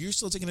what? You're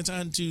still taking the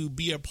time to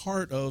be a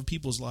part of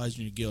people's lives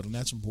in your guild, and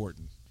that's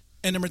important.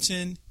 And number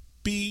 10,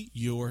 be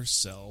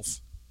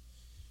yourself.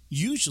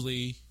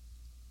 Usually,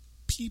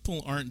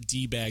 people aren't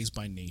D-bags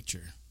by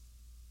nature.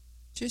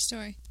 True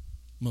story.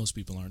 Most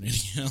people aren't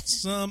anything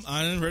else. Some,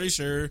 I'm pretty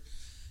sure,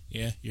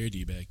 yeah, you're a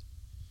D-bag.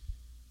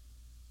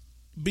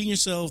 Being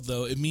yourself,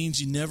 though, it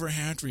means you never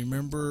have to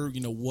remember,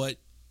 what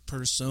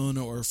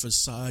persona or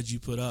facade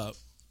you put up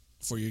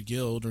for your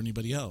guild or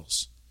anybody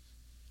else.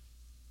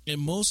 And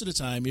most of the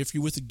time, if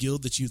you're with a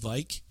guild that you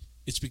like,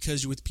 it's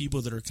because you're with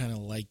people that are kind of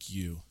like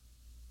you.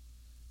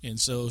 And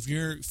so if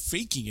you're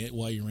faking it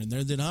while you're in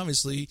there, then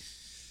obviously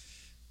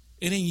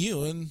it ain't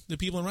you, and the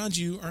people around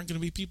you aren't going to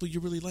be people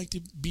you really like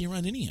to be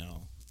around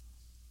anyhow.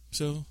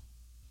 So,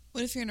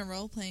 what if you're in a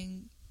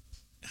role-playing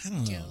I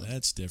don't know. guild?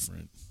 That's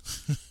different.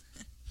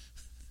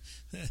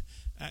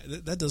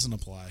 That doesn't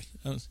apply.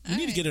 We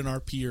need to get an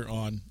RPer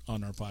on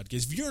our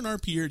podcast. If you're an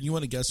RPer and you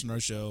want to guest on our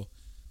show,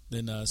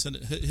 then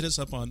hit us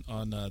up on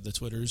the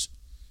Twitters.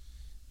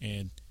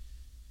 And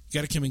you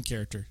got to come in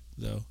character,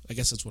 though. I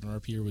guess that's what an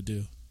RPer would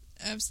do.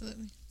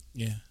 Absolutely.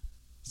 Yeah.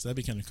 So that'd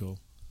be kind of cool.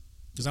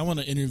 Because I want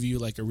to interview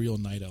like a real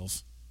night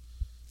elf.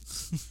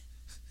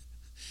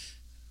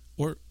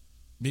 Or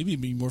maybe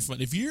it'd be more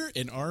fun. If you're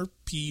an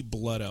RP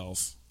blood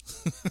elf,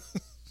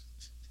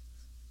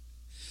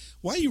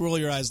 why you roll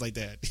your eyes like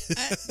that?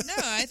 No,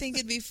 I think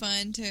it'd be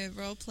fun to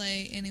role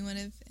play anyone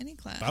of any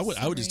class. I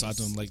would just talk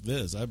to them like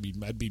this. I'd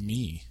be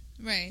me.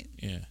 Right.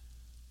 Yeah.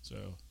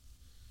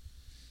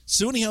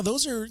 So anyhow,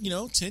 those are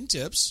 10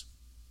 tips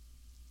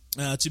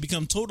to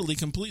become totally,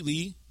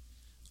 completely,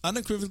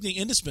 unequivocally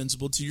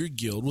indispensable to your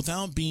guild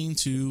without being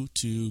too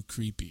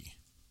creepy.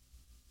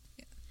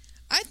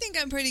 I think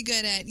I'm pretty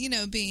good at,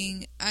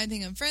 I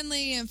think I'm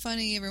friendly and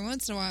funny every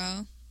once in a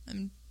while.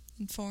 I'm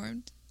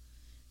informed.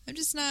 I'm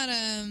just not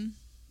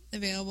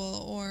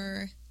available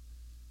or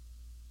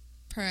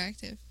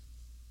proactive.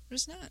 I'm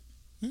just not.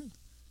 Maybe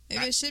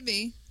I should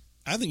be.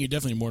 I think you're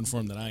definitely more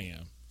informed than I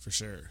am, for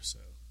sure. So,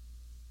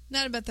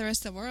 not about the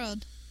rest of the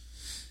world.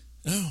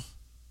 Oh.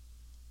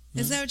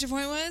 Is that what your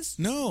point was?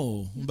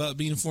 No, about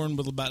being informed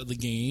about the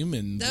game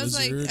and that was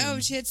Blizzard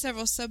like, she had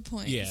several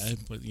sub-points. Yeah,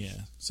 but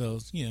yeah. So,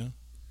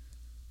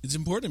 it's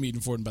important to be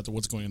informed about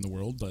what's going on in the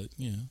world, but, at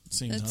the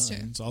same That's time,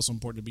 true. it's also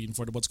important to be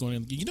informed about what's going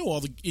on. All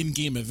the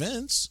in-game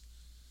events.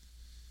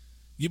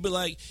 You'd be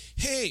like,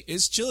 hey,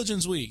 it's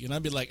Children's Week. And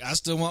I'd be like, I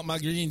still want my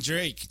green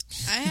Drake.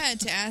 I had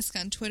to ask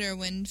on Twitter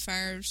when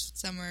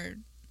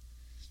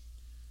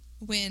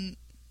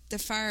the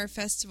Fire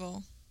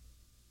Festival,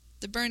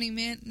 the Burning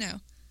Man,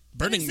 no.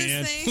 Burning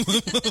Man?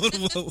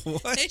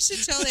 What? They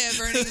should totally have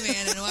Burning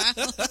Man in a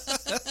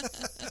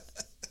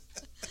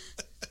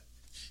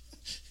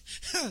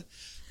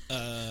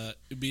while.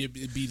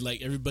 it'd be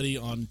like everybody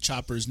on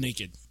Choppers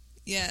naked.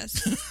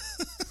 Yes.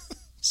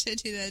 Should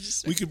do that.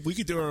 Just We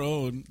could do our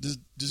own.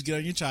 Just get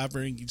on your chopper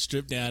and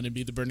strip down and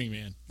be the Burning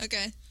Man.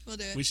 Okay, we'll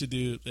do it. We should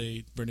do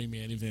a Burning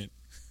Man event.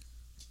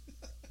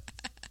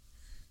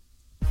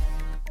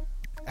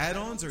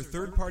 Add-ons are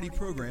third-party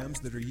programs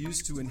that are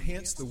used to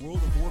enhance the World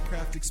of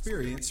Warcraft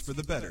experience for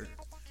the better.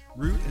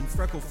 Root and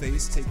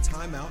Freckleface take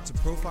time out to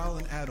profile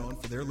an add-on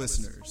for their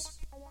listeners.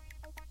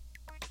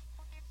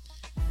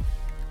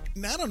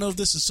 Now, I don't know if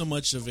this is so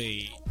much of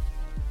that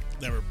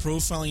we're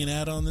profiling an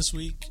add-on this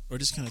week, or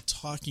just kind of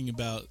talking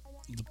about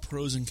the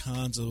pros and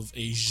cons of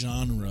a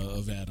genre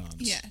of add-ons.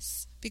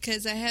 Yes,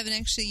 because I haven't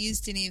actually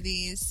used any of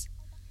these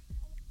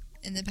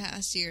in the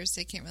past years,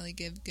 so I can't really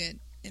give good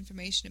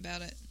information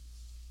about it.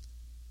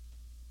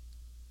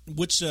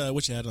 Which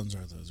add-ons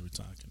are those we're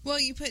talking? Well,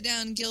 you put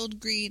down Guild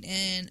Greed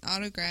and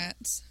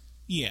Autograts.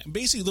 Yeah,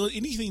 basically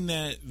anything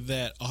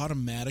that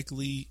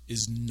automatically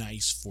is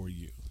nice for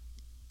you.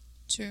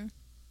 True.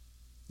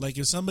 Like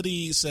if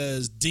somebody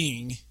says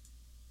ding,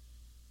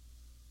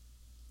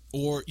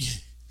 or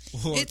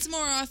it's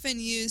more often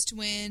used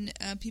when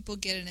people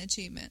get an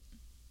achievement.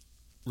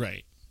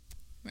 Right.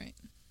 Right.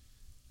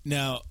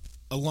 Now,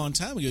 a long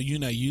time ago, you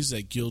and I used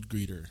that Guild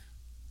Greeter.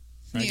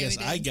 I guess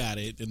we did. I got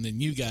it, and then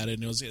you got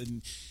it,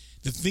 and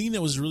the thing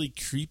that was really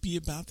creepy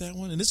about that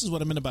one, and this is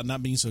what I meant about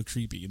not being so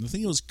creepy, and the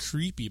thing that was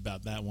creepy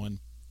about that one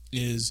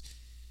is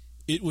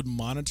it would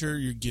monitor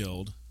your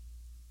guild,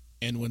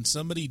 and when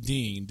somebody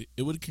dinged,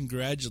 it would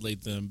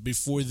congratulate them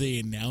before they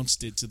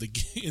announced it to the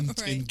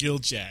in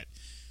guild chat.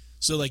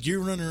 So, like, you're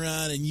running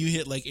around and you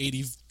hit like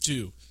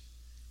 82,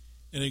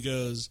 and it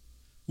goes,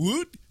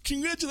 "Woot!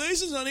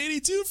 Congratulations on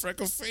 82,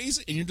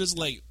 Freckleface!" And you're just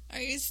like, "Are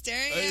you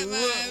staring at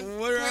my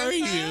where profile? are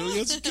you?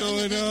 What's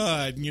going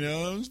on? You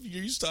know, are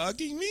you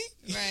stalking me?"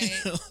 Right.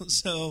 You know,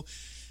 so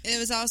it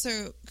was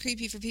also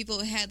creepy for people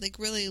who had like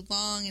really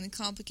long and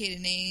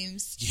complicated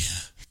names.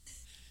 yeah.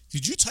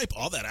 Did you type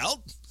all that out?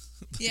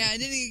 Yeah,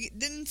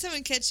 didn't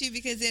someone catch you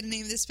because they had to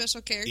name this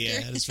special character?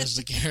 Yeah, the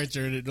special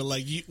character, and they're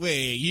like,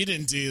 "Wait, you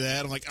didn't do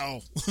that." I'm like,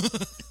 "Oh."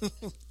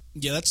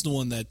 Yeah, that's the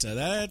one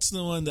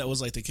that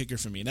was like the kicker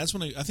for me, and that's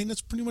when I think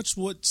that's pretty much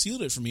what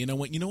sealed it for me. And I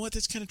went, you know what?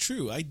 That's kind of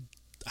true. I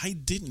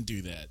didn't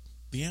do that.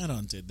 The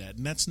add-on did that,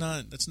 and that's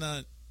not.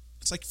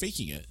 It's like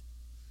faking it.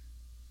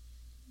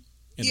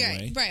 In a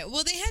way. Right.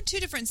 Well, they had two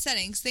different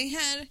settings. They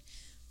had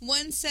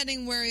one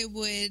setting where it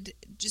would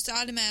just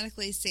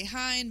automatically say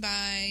hi and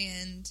bye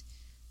and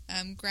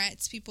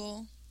grats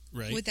people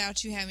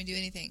without you having to do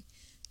anything.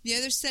 The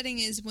other setting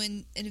is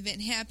when an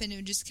event happened, it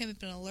would just come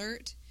up an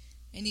alert,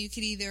 and you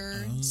could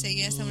either say,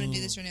 yes, I want to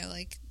do this, or no.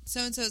 Like,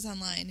 so-and-so is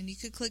online, and you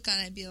could click on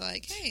it and be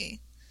like, hey.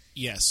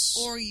 Yes.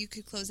 Or you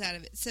could close out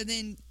of it. So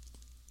then,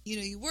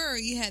 you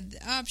had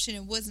the option.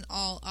 It wasn't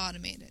all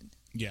automated.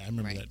 Yeah, I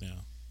remember that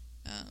now.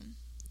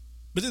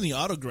 But then the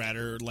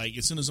auto-gratter, like,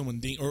 as soon as someone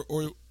ding,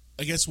 or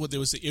I guess what they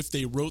would say, if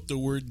they wrote the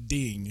word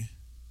ding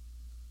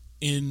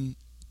in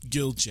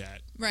guild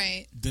chat,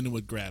 right, then it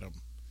would grat them.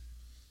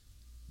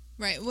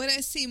 Right. What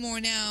I see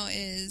more now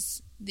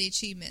is the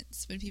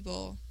achievements, when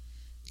people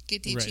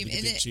get the achievement.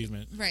 Get the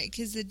achievement. Right,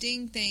 because the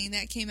ding thing,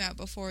 that came out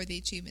before the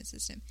achievement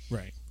system.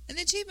 Right. And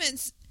the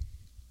achievements,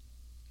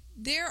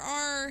 there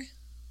are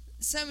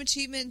some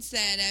achievements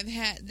that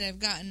I've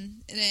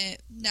gotten and I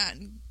not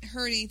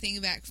heard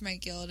anything back from my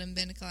guild and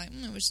been like, I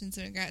wish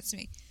someone grats to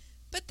me.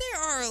 But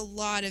there are a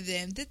lot of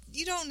them that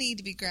you don't need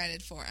to be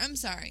gratted for. I'm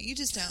sorry. You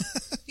just don't.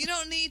 You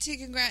don't need to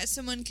congratulate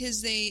someone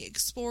because they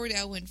explored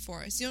Elwyn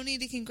Forest. You don't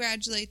need to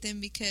congratulate them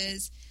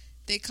because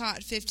they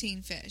caught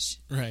 15 fish.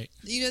 Right.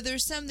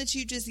 There's some that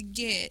you just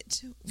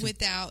get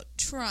without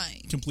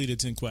trying. Completed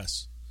 10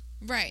 quests.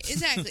 Right.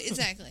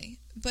 Exactly.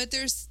 But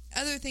there's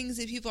other things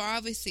that people are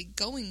obviously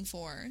going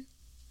for.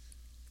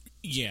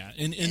 Yeah.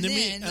 And then,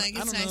 it's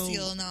nice to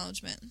get a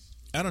acknowledgement.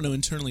 I don't know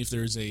internally if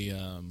there's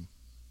a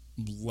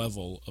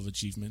level of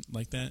achievement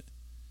like that.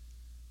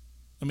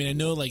 I mean, I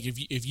know, like,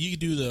 if you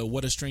do the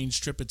 "What a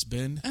Strange Trip It's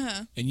Been"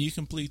 and you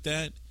complete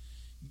that,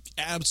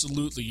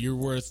 absolutely, you're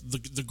worth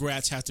the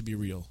grats have to be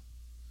real,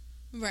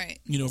 right?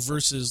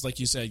 Versus, like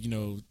you said,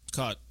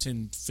 caught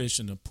 10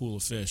 fish in a pool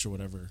of fish or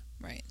whatever,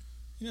 right?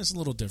 It's a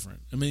little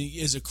different. I mean,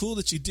 is it cool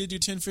that you did your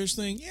 10 fish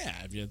thing?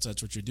 Yeah, if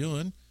that's what you're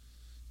doing.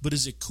 But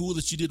is it cool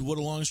that you did "What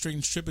a Long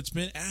Strange Trip It's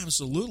Been"?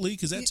 Absolutely,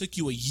 because that took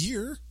you a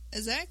year.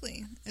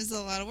 Exactly, it's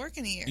a lot of work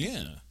in a year.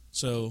 Yeah.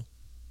 So,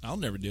 I'll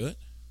never do it.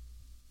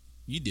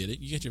 You did it.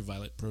 You got your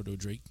Violet Proto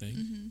Drake thing.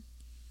 Mm-hmm.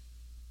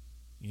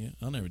 Yeah,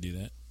 I'll never do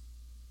that.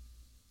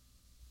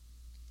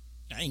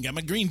 I ain't got my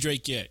green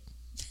Drake yet,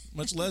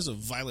 much less a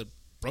Violet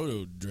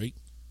Proto Drake.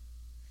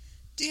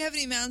 Do you have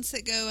any mounts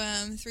that go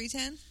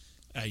 310?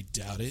 I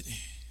doubt it.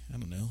 I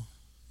don't know.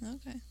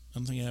 Okay. I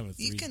don't think I have a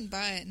 3. You can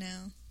buy it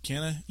now.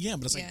 Can I? Yeah,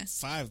 but it's like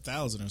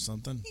 5,000 or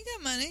something. You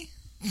got money.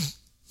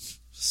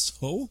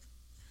 So?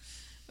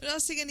 What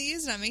else are you going to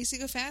use it on? Makes you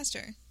go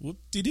faster.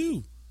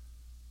 Whoop-de-doo.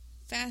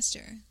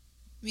 Faster.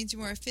 Means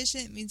you're more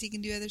efficient. Means you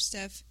can do other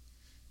stuff.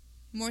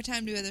 More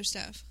time to do other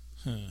stuff.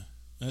 Huh.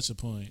 That's a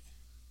point.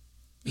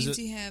 Means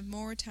you have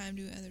more time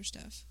to do other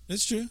stuff.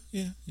 That's true.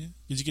 Yeah.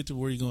 Did you get to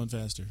where you're going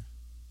faster?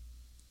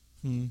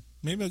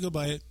 Maybe I'll go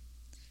buy it.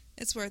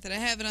 It's worth it. I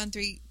have it on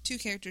 2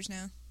 characters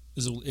now.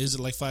 Is it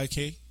like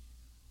 5K?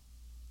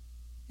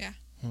 Yeah.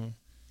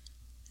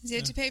 You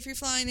have to pay for your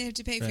flying, you have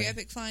to pay for your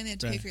epic flying, you have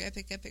to pay for your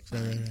epic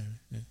flying.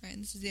 Right,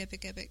 and this is the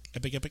epic. Epic?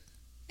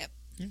 Yep.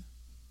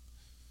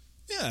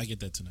 Yeah, I get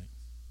that tonight.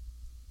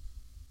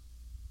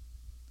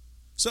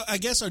 So I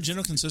guess our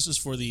general consensus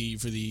for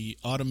the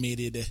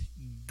automated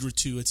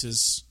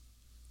gratuitous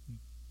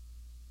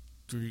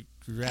grats.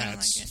 I don't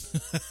like it.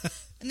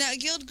 Now,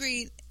 Guild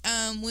Greet,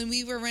 when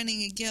we were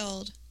running a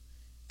guild,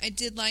 I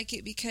did like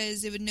it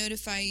because it would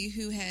notify you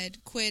who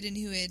had quit and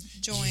who had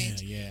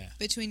joined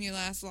between your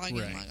last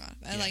login and log off.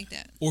 I like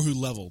that. Or who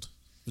leveled.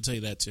 I'll tell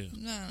you that too.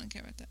 No, I don't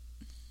care about that.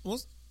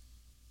 Well,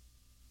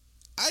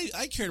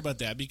 I cared about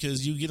that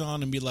because you get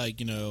on and be like,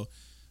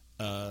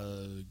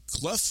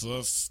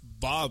 Clefhoof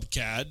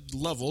Bobcat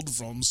leveled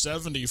from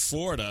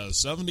 74 to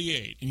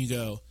 78. And you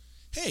go,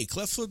 hey,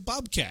 Clefhoof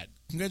Bobcat,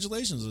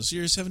 congratulations, it's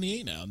Series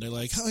 78 now. And they're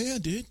like, oh yeah,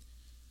 dude.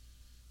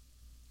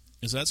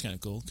 And so that's kind of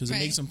cool because it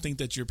makes them think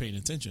that you're paying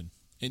attention.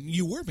 And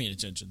you were paying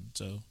attention,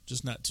 so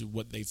just not to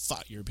what they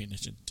thought you were paying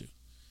attention to.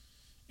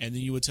 And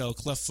then you would tell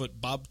Cleffoot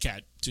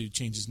Bobcat to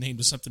change his name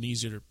to something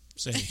easier to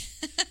say.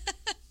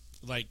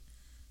 Like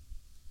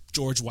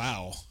George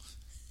Wow.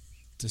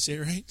 Did I say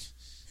it right?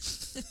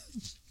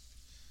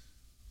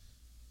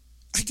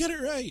 I got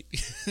it right.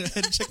 I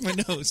had to check my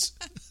notes.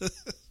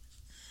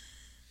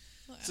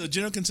 Wow. So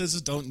general consensus,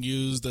 don't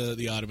use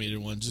the automated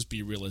one. Just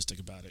be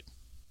realistic about it.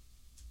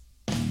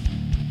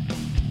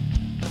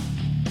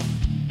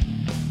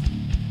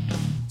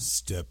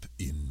 Step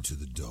into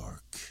the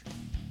dark.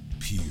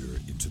 Peer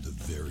into the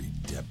very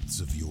depths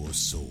of your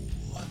soul.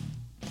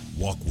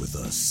 Walk with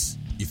us,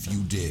 if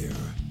you dare,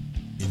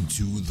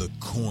 into the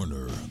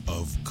corner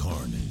of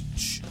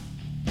carnage.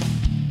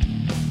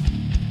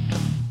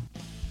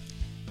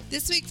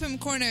 This week from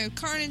Corner of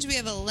Carnage, we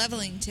have a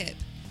leveling tip.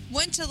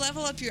 Want to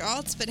level up your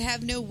alts but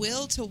have no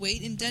will to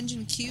wait in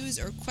dungeon queues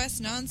or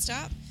quest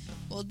nonstop?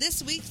 Well,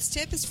 this week's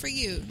tip is for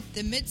you.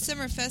 The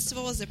Midsummer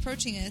Festival is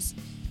approaching us,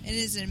 and it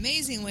is an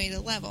amazing way to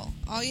level.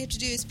 All you have to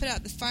do is put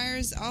out the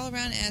fires all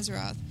around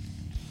Azeroth.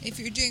 If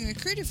you're doing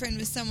Recruit a Friend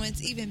with someone,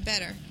 it's even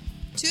better.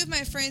 2 of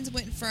my friends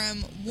went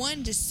from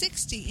 1 to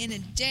 60 in a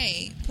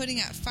day putting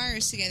out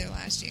fires together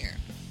last year.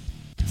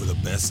 For the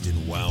best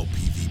in WoW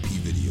PvP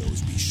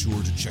videos, be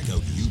sure to check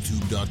out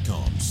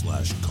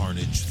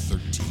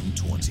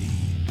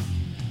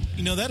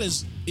youtube.com/carnage1320. That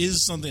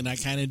is something I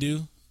kind of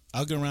do.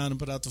 I'll go around and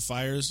put out the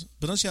fires.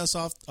 But don't you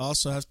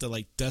also have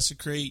to,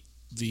 desecrate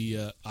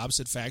the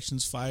opposite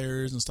factions'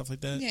 fires and stuff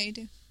like that? Yeah, you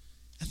do.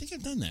 I think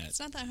I've done that. It's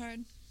not that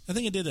hard. I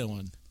think I did that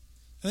one.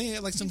 I think I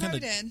got some kind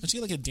of... did. Don't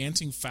you get a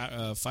dancing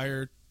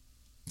fire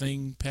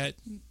thing pet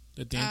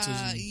that dances?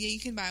 Yeah,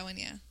 you can buy one,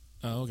 yeah.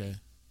 Oh, okay.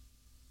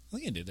 I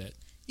think I did that.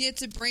 Yeah,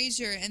 it's a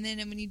brazier, and then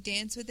when you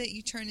dance with it,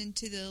 you turn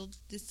into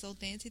this little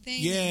dancey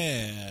thing.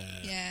 Yeah.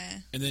 Yeah.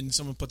 And then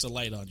someone puts a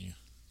light on you.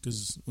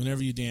 Because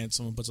whenever you dance,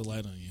 someone puts a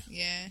light on you.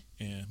 Yeah.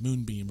 Yeah,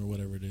 moonbeam or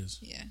whatever it is.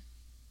 Yeah.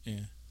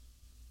 Yeah.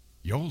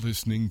 You're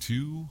listening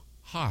to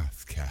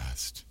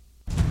Hearthcast.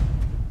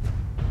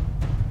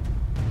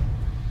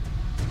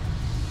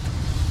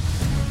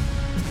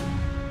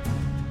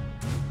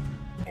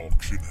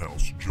 Auction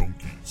House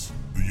Junkies,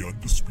 the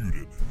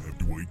undisputed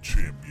heavyweight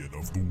champion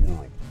of the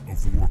world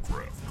of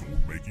Warcraft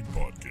gold-making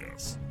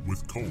podcast,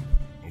 with Cole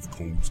of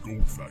Cole's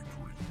Gold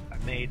Factory. I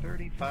made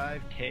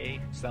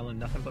 $35K selling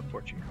nothing but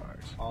fortune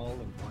cards, all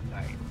in one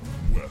night.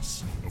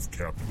 Wes of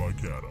Captain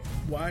Icata.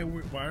 Why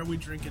are we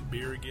drinking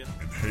beer again?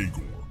 And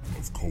Hagor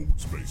of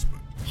Cole's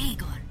Basement.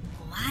 Hagor,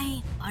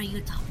 why are you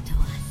talking to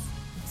us?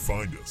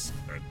 Find us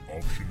at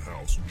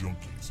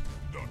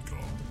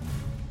auctionhousejunkies.com.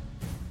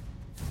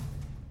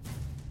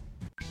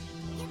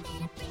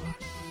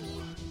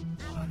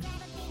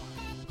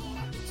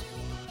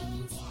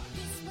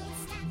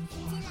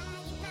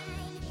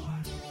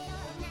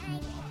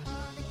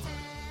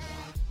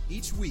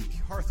 Each week,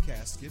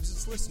 Hearthcast gives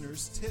its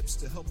listeners tips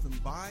to help them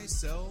buy,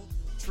 sell,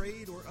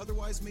 trade, or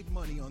otherwise make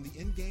money on the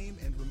in-game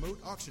and remote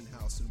auction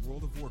house in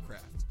World of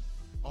Warcraft.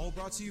 All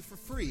brought to you for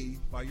free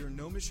by your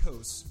gnomish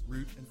hosts,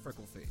 Root and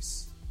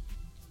Freckleface.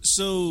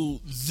 So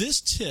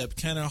this tip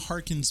kind of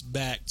harkens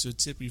back to a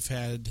tip we've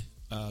had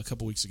a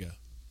couple weeks ago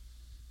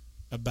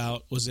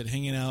about, was it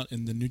hanging out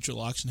in the neutral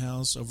auction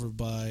house over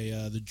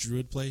by the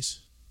Druid place?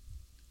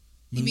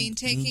 You mean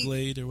taking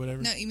Moonglade or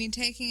whatever? No, you mean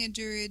taking a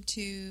druid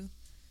to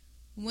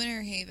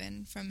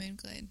Winterhaven from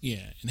Moonglade.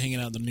 Yeah, and hanging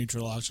out in the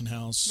neutral auction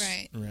house.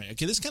 Right.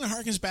 Okay, this kind of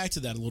harkens back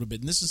to that a little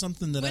bit, and this is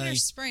something that Winter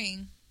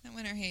Spring, not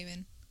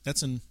Winterhaven.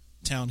 That's in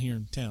town here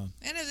in town.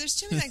 I know, there's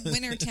too many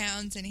winter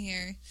towns in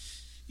here.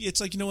 Yeah, it's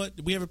like, you know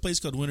what? We have a place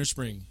called Winter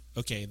Spring.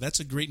 Okay,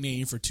 that's a great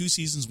name for 2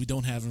 seasons we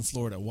don't have in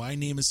Florida. Why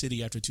name a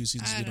city after 2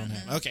 seasons we don't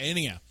have? Okay,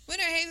 anyhow.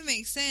 Winterhaven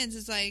makes sense.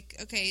 It's like,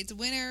 okay, it's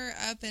winter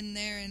up in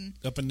there and...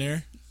 Up in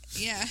there?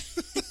 Yeah.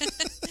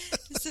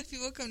 So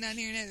people come down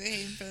here and have a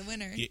haven for the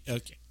winter. Yeah,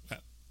 okay. Well,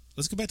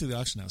 let's go back to the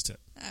auction house tip.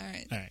 All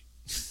right. All right.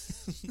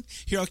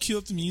 Here, I'll cue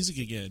up the music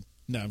again.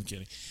 No, I'm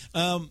kidding.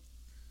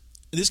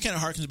 This kind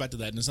of harkens back to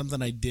that, and it's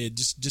something I did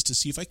just to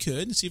see if I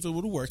could and see if it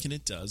would work, and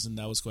it does, and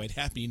I was quite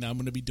happy. Now I'm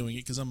going to be doing it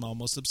because I'm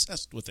almost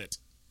obsessed with it.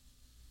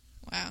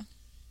 Wow.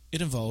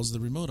 It involves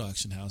the remote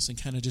auction house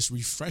and kind of just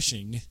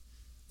refreshing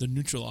the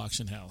neutral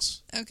auction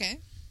house. Okay.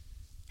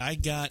 I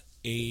got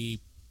I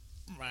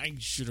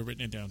should have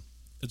written it down.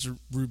 It's a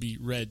ruby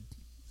red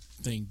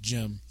thing,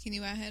 gem. Can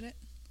you out-hit it?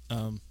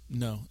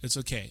 No, it's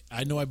okay.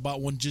 I know I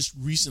bought one just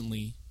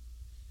recently,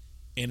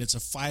 and it's a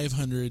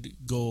 500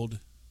 gold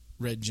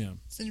red gem.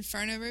 It's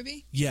Inferno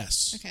Ruby?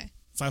 Yes. Okay.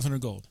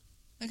 500 gold.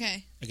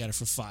 Okay. I got it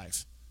for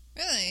 5.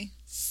 Really?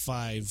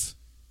 5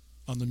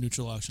 on the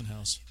neutral auction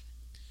house.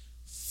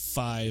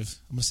 5.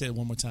 I'm going to say it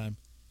one more time.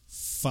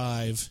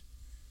 5.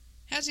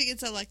 How'd you get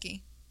so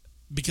lucky?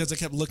 Because I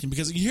kept looking.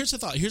 Because here's the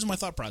thought. Here's my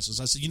thought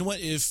process. I said, you know what?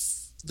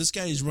 If this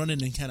guy is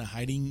running and kind of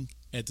hiding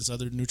at this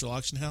other neutral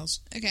auction house,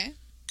 Okay.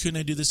 couldn't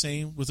I do the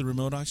same with a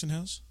remote auction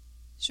house?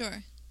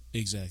 Sure.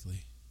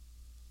 Exactly.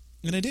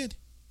 And I did.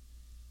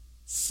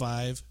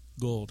 5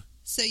 gold.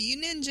 So you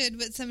ninja'd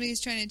what somebody's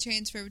trying to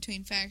transfer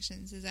between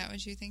factions. Is that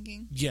what you're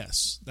thinking?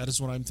 Yes, that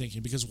is what I'm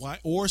thinking. Because why?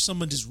 Or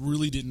someone just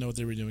really didn't know what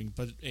they were doing.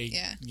 But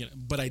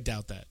but I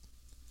doubt that.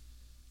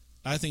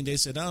 I think they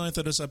said, "Oh, I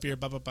throw this up here,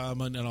 and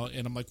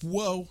I'm like,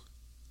 "Whoa,"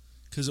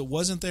 because it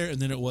wasn't there, and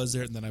then it was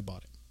there, and then I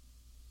bought it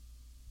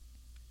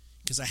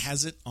because I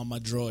has it on my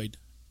Droid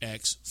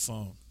X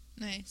phone.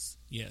 Nice.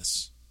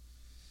 Yes,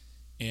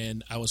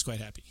 and I was quite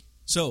happy.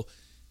 So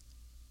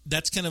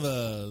that's kind of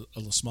a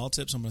little small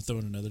tip. So I'm going to throw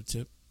in another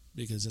tip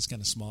because that's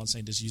kind of small. It's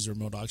saying just use a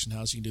remote auction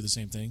house. You can do the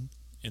same thing,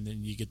 and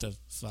then you get the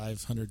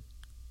 500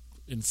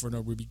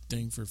 Inferno Ruby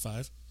thing for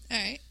 5. All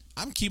right.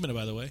 I'm keeping it,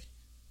 by the way,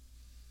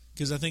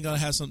 because I think I'll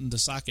have something to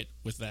socket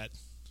with that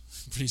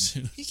pretty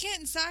soon. You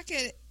can't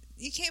socket.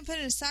 You can't put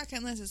it in a socket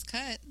unless it's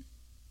cut.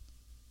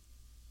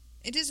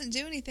 It doesn't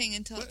do anything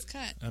until it's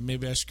cut.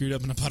 Maybe I screwed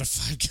up and I bought a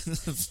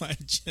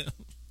 5 gem.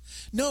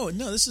 No,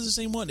 this is the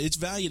same one. It's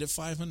valued at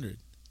 500.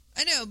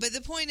 I know, but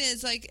the point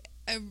is, like,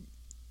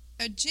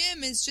 a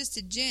gem is just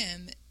a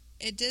gem.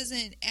 It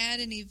doesn't add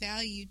any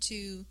value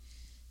to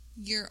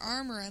your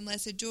armor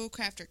unless a jewel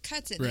crafter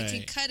cuts it. Right. They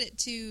can cut it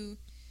to,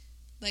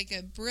 like,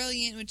 a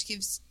brilliant, which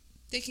gives...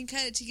 They can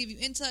cut it to give you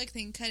intellect,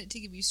 they can cut it to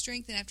give you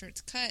strength, and after it's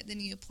cut, then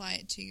you apply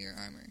it to your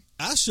armor.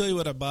 I'll show you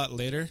what I bought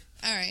later.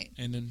 All right.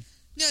 And then...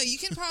 No, you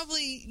can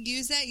probably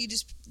use that. You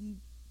just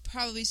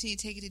probably just need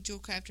to take it to Jewel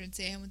Crafter and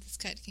say, I want this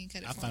cut. Can you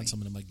cut it for me? I'll find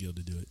someone in my guild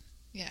to do it.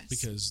 Yes.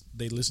 Because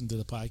they listen to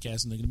the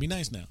podcast and they're going to be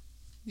nice now.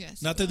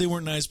 Yes. Not that they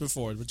weren't nice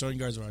before, but joining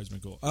guards have always been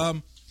cool.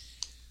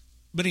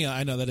 But yeah,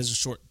 I know that is a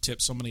short tip,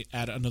 so I'm going to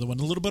add another one.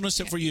 A little bonus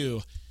tip for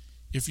you.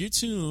 If your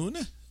tune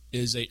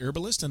is a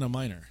herbalist and a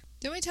miner.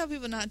 Don't we tell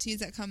people not to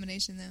use that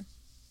combination, though?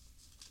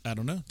 I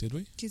don't know. Did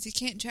we? Because you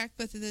can't track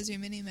both of those in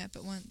your mini-map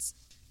at once.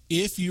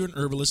 If you're an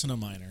herbalist and a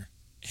miner,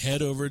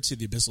 head over to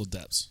the Abyssal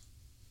Depths.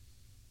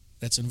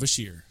 That's in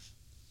Vashir.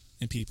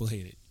 And people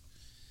hate it.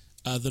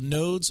 The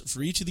nodes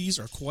for each of these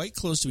are quite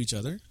close to each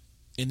other,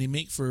 and they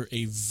make for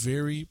a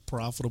very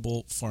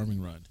profitable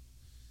farming run.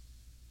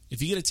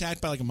 If you get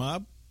attacked by like a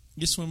mob,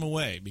 you swim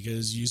away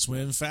because you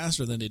swim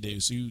faster than they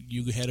do. So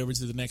you head over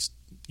to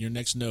your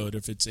next node,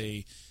 if it's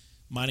a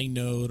mining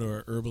node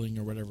or herbaling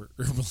or whatever.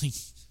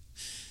 Herbaling.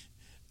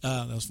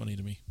 That was funny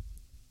to me.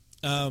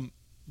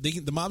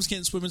 The mobs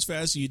can't swim as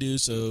fast as you do,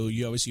 so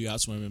you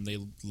outswim them. They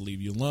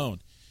leave you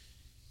alone.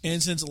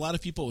 And since a lot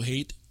of people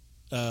hate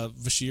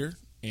Vashir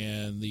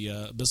and the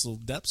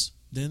Abyssal Depths,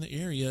 then the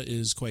area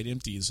is quite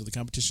empty, so the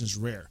competition is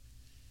rare.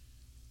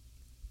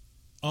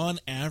 On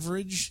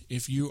average,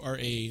 if you are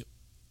a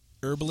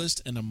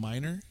herbalist and a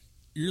miner,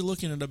 you're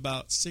looking at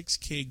about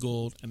 6k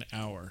gold an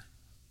hour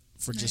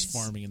for just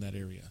farming in that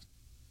area.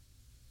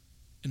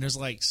 And there's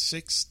like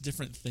 6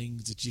 different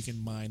things that you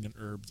can mine and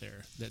herb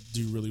there that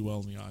do really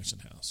well in the auction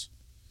house.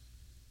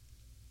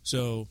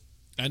 So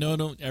I know I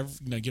don't ever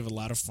give a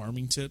lot of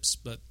farming tips,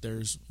 but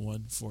there's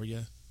one for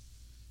you.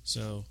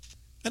 So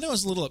I know I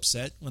was a little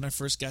upset when I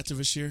first got to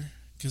Vashir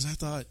because I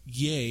thought,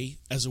 yay,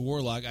 as a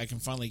warlock, I can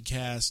finally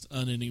cast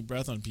unending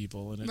breath on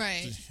people. And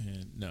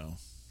no.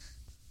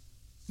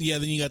 Yeah,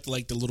 then you got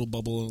like the little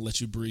bubble and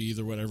let you breathe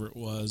or whatever it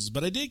was.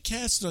 But I did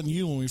cast it on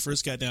you when we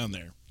first got down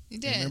there. You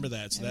did. I remember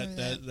that. So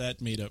that.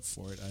 that made up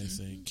for it, I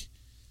think.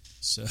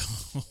 So,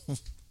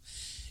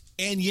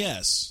 and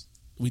yes,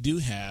 we do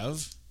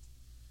have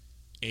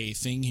a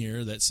thing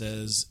here that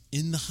says,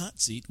 in the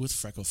hot seat with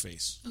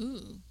Freckleface.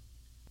 Ooh.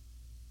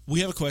 We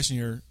have a question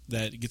here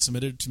that gets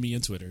submitted to me on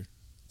Twitter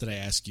that I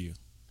ask you.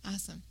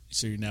 Awesome.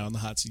 So you're now in the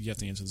hot seat. You have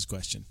to answer this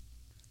question.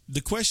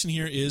 The question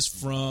here is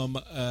from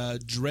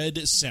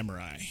Dread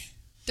Samurai.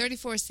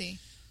 34C.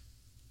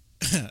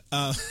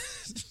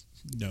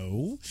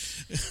 No.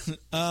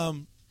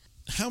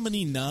 How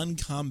many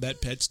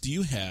non-combat pets do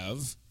you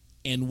have,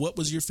 and what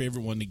was your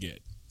favorite one to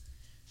get?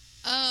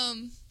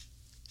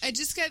 I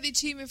just got the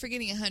achievement for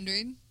getting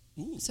 100.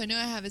 Ooh. So I know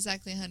I have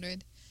exactly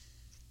 100.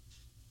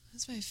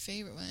 That's my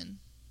favorite one.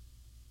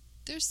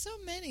 There's so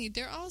many.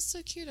 They're all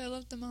so cute. I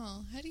love them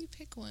all. How do you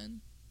pick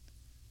one?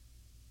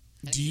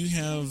 Do you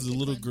have the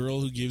little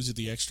girl who gives you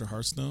the extra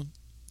Hearthstone?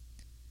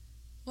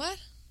 What?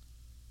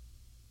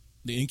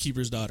 The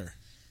innkeeper's daughter.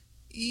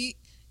 I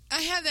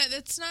have that.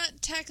 That's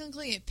not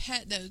technically a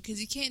pet, though, because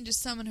you can't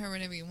just summon her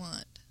whenever you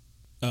want.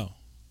 Oh.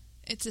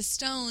 It's a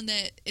stone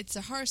it's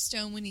a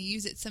Hearthstone. When you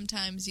use it,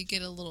 sometimes you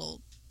get a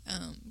little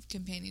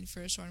companion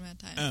for a short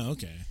amount of time. Oh,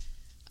 okay.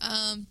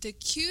 The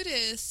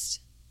cutest,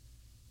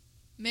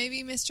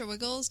 maybe Mr.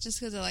 Wiggles, just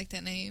because I like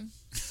that name.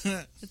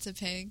 It's a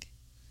pig.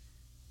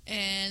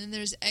 And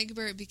there's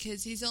Egbert,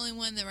 because he's the only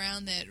one that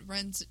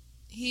runs.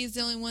 He's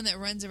the only one that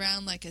runs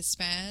around like a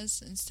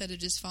spaz instead of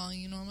just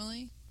following you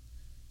normally.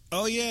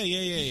 Oh,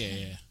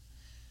 yeah.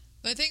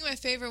 But I think my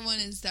favorite one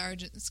is the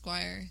Argent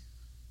Squire.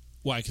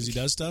 Why? Because he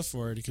does stuff,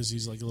 or because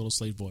he's like a little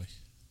slave boy?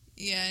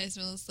 Yeah, he's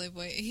a little slave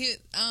boy.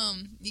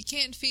 You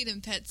can't feed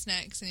him pet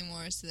snacks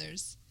anymore, so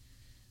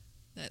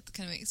that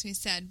kind of makes me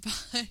sad.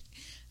 But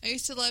I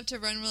used to love to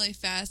run really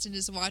fast and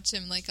just watch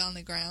him like on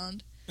the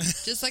ground.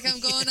 Just like I'm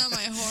going on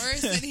my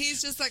horse, and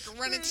he's just like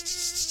running.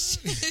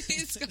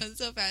 He's going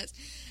so fast.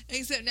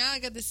 Except now I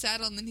got the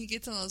saddle, and then he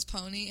gets on those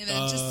pony, and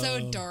it's just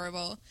so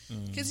adorable.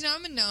 Because,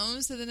 I'm a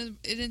gnome, so then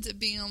it ends up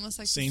being almost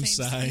like same the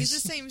same size.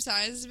 He's the same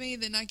size as me.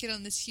 Then I get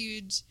on this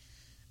huge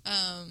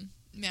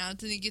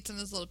mount, and he gets on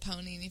this little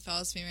pony, and he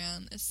follows me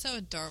around. It's so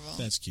adorable.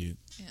 That's cute.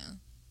 Yeah.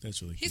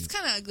 That's really cute. He's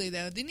kind of ugly,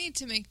 though. They need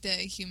to make the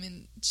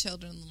human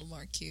children a little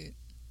more cute.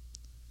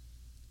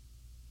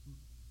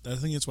 I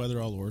think that's why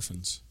they're all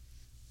orphans.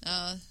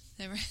 Oh,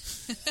 never.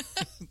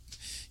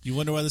 You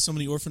wonder why there's so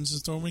many orphans in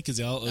Stormy? Because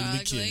they're all ugly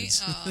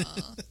kids.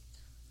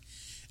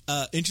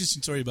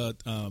 Interesting story about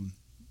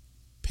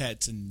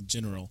pets in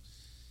general.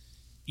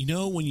 You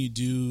know when you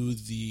do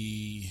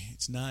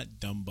it's not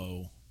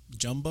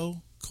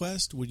Jumbo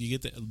quest, where you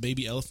get the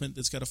baby elephant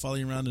that's got to follow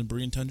you around in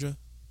Korean tundra?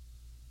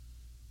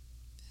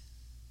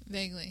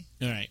 Vaguely.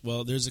 All right.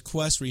 Well, there's a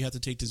quest where you have to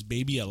take this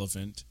baby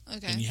elephant,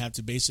 and you have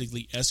to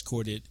basically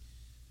escort it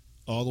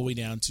all the way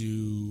down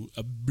to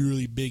a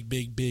really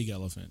big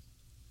elephant.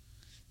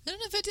 I don't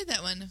know if I did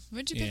that one.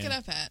 Where'd you pick it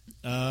up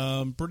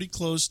at? Pretty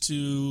close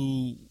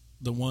to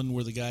the one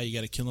where the guy, you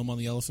got to kill him on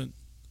the elephant.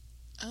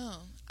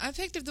 Oh. I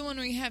picked up the one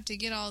where you have to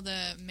get all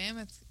the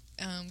mammoth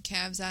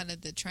calves out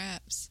of the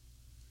traps.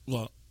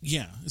 Well,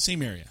 yeah, the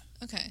same area.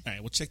 Okay. All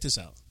right, well, check this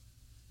out.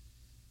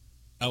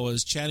 I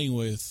was chatting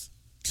with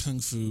Kung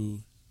Fu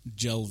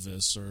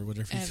Jelvis, or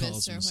whatever he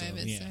calls himself.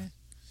 Yeah.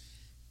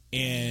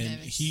 And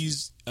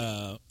he's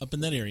up in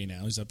that area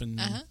now. He's up in...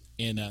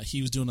 And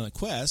he was doing a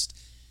quest,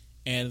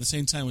 and at the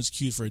same time was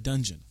queued for a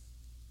dungeon.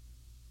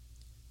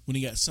 When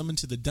he got summoned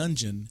to the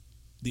dungeon,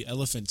 the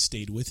elephant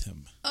stayed with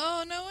him.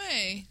 Oh, no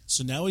way.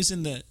 So now he's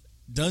in the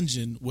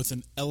dungeon with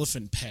an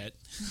elephant pet.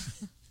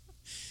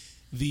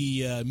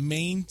 The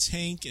main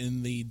tank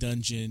in the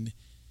dungeon,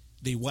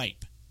 they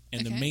wipe.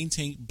 And the main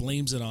tank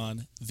blames it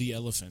on the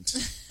elephant.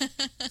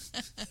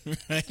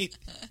 Right?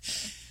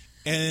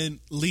 And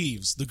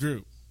leaves the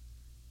group.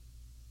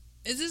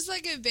 Is this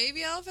like a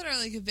baby elephant or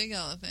like a big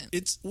elephant?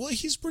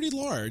 He's pretty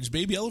large.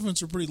 Baby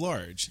elephants are pretty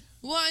large.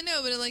 Well, I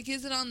know, but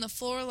is it on the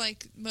floor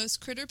like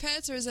most critter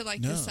pets, or is it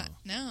like the size?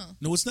 No.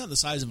 No, it's not the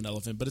size of an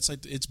elephant, but it's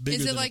bigger than a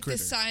critter. Is it like the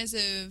size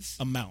of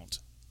a mount?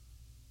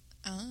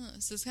 Oh,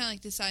 so it's kind of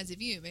like the size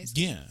of you,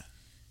 basically. Yeah.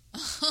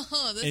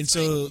 Oh, that's and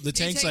so the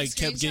tank's like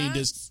kept getting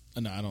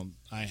No,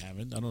 I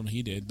haven't. I don't know.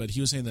 He did, but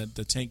he was saying that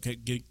the tank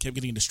kept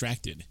getting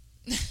distracted.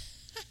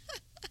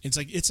 It's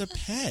like it's a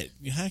pet.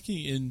 How can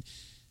you? And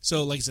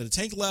so, like I said, the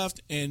tank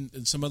left, and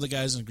some other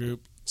guys in the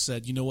group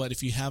said, "You know what?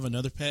 If you have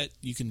another pet,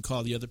 you can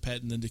call the other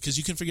pet, and then because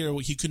you can figure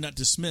out he could not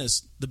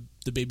dismiss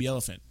the baby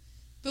elephant."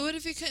 But what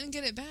if he couldn't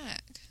get it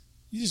back?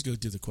 You just go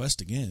do the quest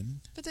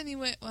again. But then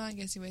well, I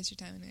guess you waste your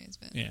time anyways.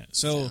 But yeah,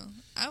 so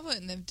I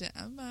wouldn't have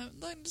done.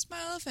 Look, just my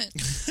elephant.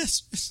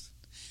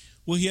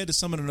 Well, he had to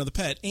summon another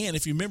pet, and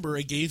if you remember,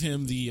 I gave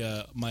him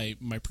the my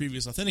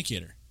previous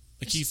authenticator,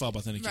 a key fob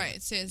authenticator.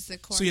 Right. So it's the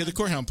Corehound. So he had the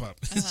Corehound pup,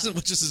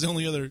 which is his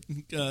only other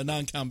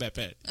non-combat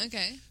pet.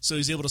 Okay. So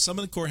he's able to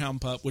summon the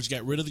Corehound pup, which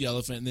got rid of the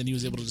elephant, and then he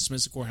was able to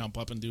dismiss the Corehound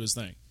pup and do his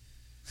thing.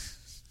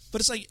 But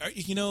it's like,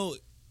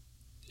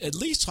 at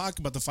least talk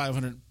about the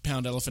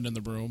 500-pound elephant in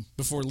the room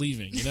before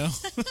leaving,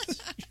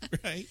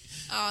 right?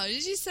 Oh,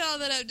 did you set all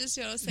that up just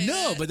to say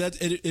no, that?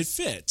 But it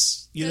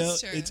fits.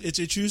 That's true. It's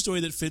a true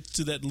story that fits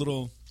to that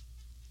little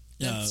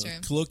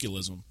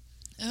colloquialism.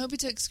 I hope he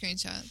took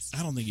screenshots.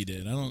 I don't think he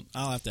did.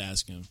 I'll have to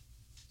ask him.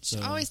 So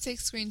I always take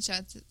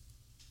screenshots of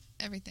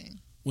everything.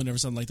 Whenever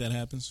something like that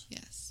happens?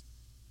 Yes.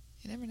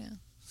 You never know.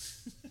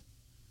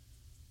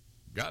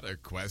 Got a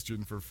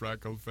question for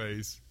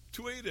Freckleface?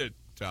 Tweet it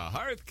to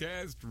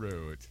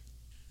HearthCastRoot.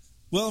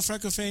 Well,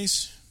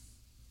 Freckleface,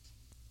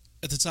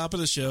 at the top of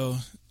the show,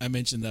 I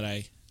mentioned that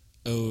I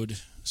owed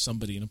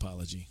somebody an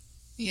apology.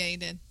 Yeah, you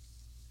did.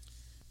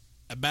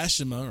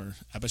 Abashima,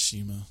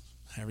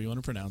 however you want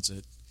to pronounce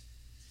it.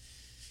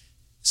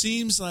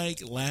 Seems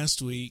like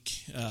last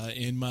week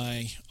in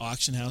my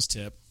auction house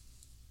tip,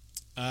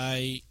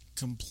 I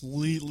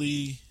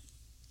completely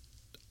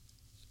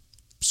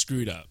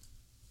screwed up,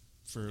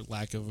 for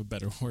lack of a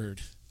better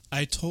word.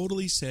 I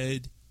totally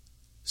said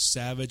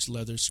Savage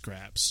leather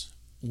scraps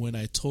when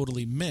I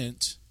totally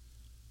meant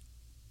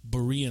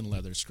Berean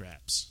leather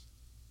scraps.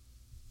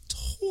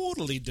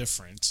 Totally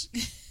different.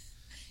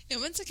 Yeah,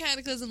 one's a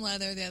Cataclysm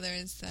leather, the other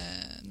is the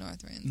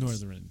Northrend.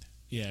 Northrend.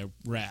 Yeah,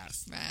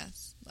 Wrath.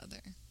 Wrath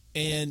leather.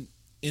 And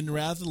in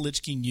Wrath of the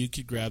Lich King, you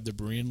could grab the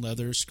Berean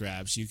leather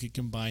scraps. You could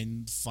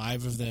combine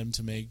 5 of them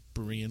to make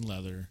Berean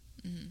leather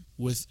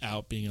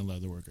without being a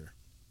leather worker.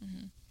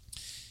 Mm-hmm.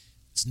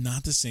 It's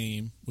not the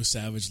same with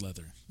Savage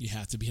leather. You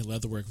have to be a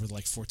leather worker with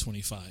like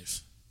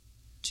 425.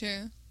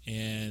 True.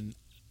 And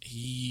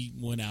he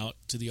went out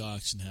to the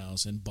auction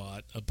house and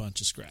bought a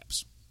bunch of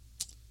scraps.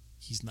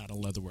 He's not a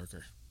leather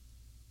worker.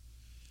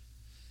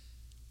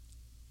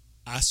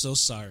 I'm so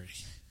sorry.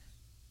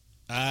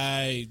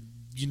 I'm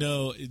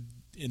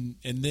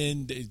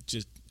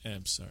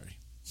sorry.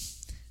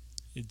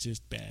 It's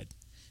just bad.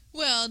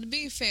 Well, to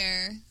be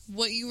fair,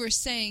 what you were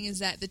saying is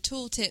that the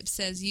tooltip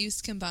says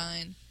use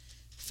combine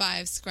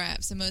 5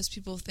 scraps, and most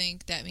people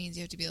think that means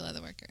you have to be a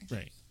leather worker.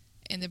 Right.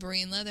 And the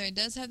Berean leather, it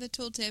does have the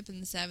tooltip,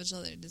 and the Savage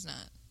leather does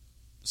not.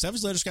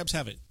 Savage leather scraps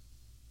have it.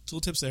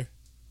 Tooltip's there.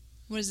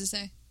 What does it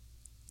say?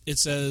 It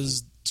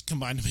says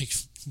combine to make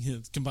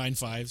combine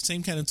 5.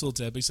 Same kind of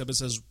tooltip, except it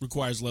says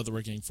requires leather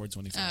working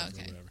 425 Oh,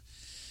 okay. or whatever.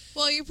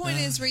 Well, your point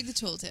is read the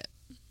tooltip.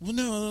 Well,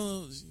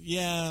 no,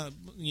 yeah.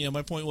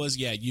 My point was,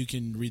 you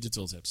can read the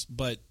tooltips,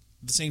 but at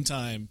the same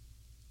time,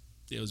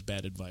 it was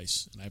bad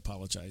advice, and I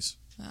apologize.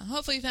 Well,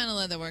 hopefully you found a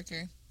leather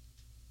worker.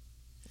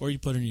 Or you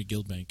put it in your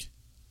guild bank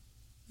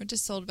Or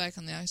just sold it back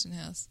on the auction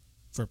house.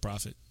 for a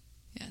profit.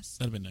 Yes.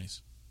 That'd have been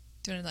nice.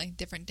 Doing it like a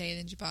different day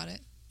than you bought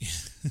it.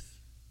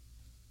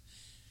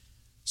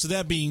 So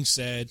that being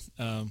said,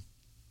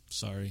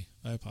 sorry,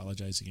 I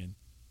apologize again.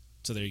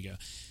 So there you go.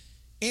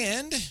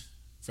 And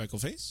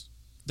Freckleface,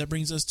 that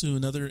brings us to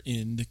another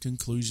end,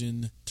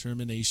 conclusion,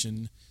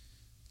 termination.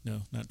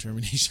 No, not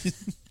termination.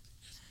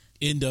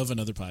 End of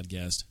another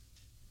podcast.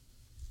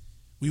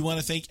 We want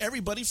to thank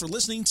everybody for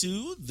listening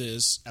to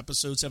this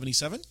episode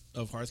 77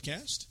 of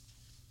Hearthcast.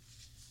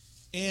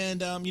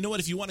 And you know what?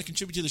 If you want to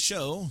contribute to the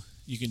show,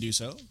 you can do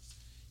so.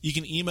 You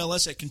can email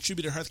us at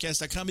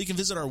contributor@hearthcast.com. You can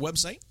visit our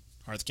website,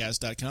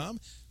 hearthcast.com.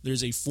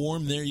 There's a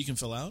form there you can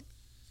fill out.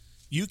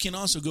 You can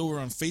also go over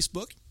on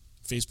Facebook,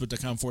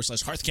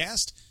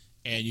 facebook.com/Hearthcast,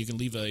 and you can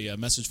leave a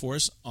message for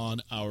us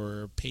on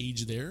our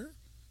page there.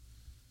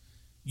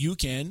 You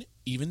can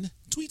even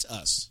tweet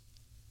us.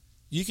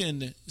 You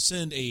can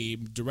send a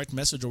direct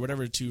message or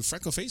whatever to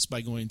Freckleface by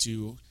going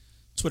to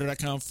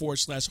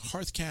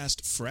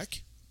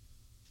twitter.com/HearthcastFreck.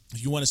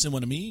 If you want to send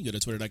one to me, go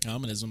to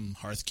twitter.com and there's some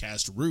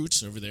Hearthcast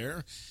roots over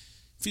there.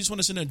 If you just want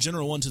to send a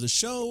general one to the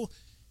show,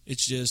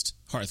 it's just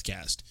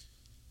Hearthcast.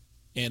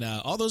 And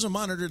all those are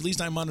monitored. At least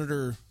I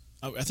monitor.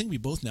 I think we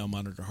both now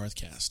monitor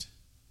Hearthcast.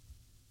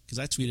 Because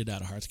I tweeted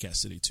out a Hearthcast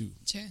City too.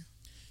 Sure.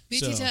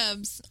 BT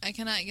Tubbs, I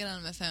cannot get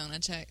on my phone. I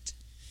checked.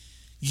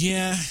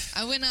 Yeah.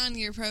 I went on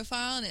your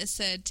profile and it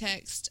said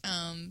text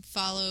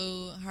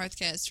follow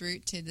Hearthcast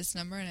route to this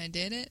number, and I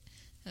did it.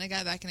 And I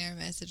got back an error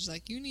message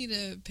like, you need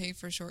to pay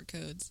for short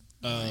codes.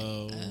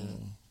 Oh.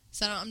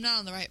 So I'm not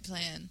on the right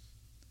plan.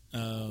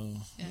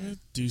 Oh. Yeah. We'll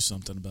do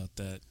something about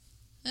that.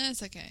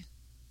 That's okay.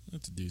 We'll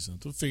have to do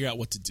something. We'll figure out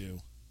what to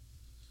do.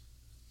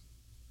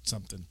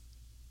 Something.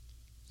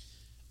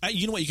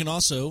 You know what? You can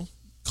also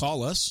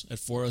call us at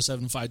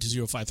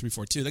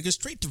 407-520-5342. That goes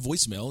straight to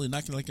voicemail. We're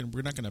not going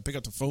to pick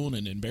up the phone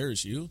and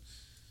embarrass you.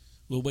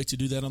 We'll wait to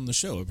do that on the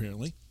show,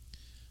 apparently.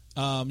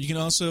 You can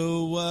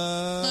also...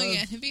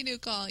 if you do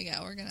call,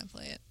 we're going to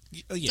play it.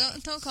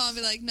 Don't call and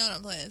be like, no,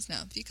 don't play this.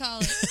 No, if you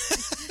call it,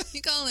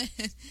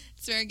 it's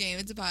fair game.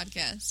 It's a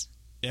podcast.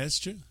 Yeah, it's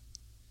true.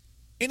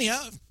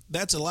 Anyhow,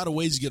 that's a lot of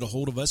ways to get a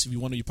hold of us if you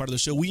want to be part of the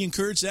show. We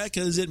encourage that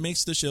because it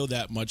makes the show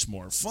that much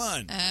more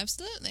fun.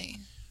 Absolutely.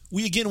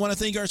 We again want to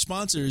thank our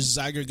sponsors,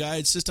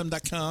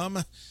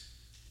 ZygerGuideSystem.com,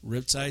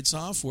 Riptide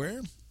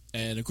Software,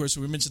 and of course,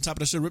 we mentioned top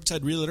of the show,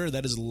 Riptide Realtor.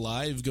 That is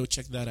live. Go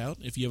check that out.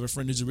 If you have a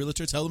friend who's a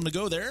realtor, tell them to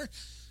go there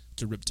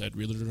to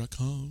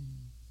RiptideRealtor.com.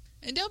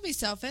 And don't be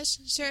selfish.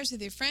 Share us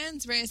with your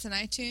friends, rate us on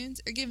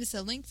iTunes, or give us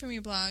a link from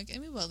your blog,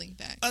 and we will link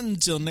back.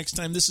 Until next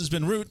time, this has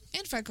been Root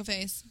and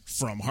Freckleface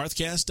from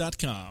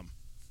Hearthcast.com.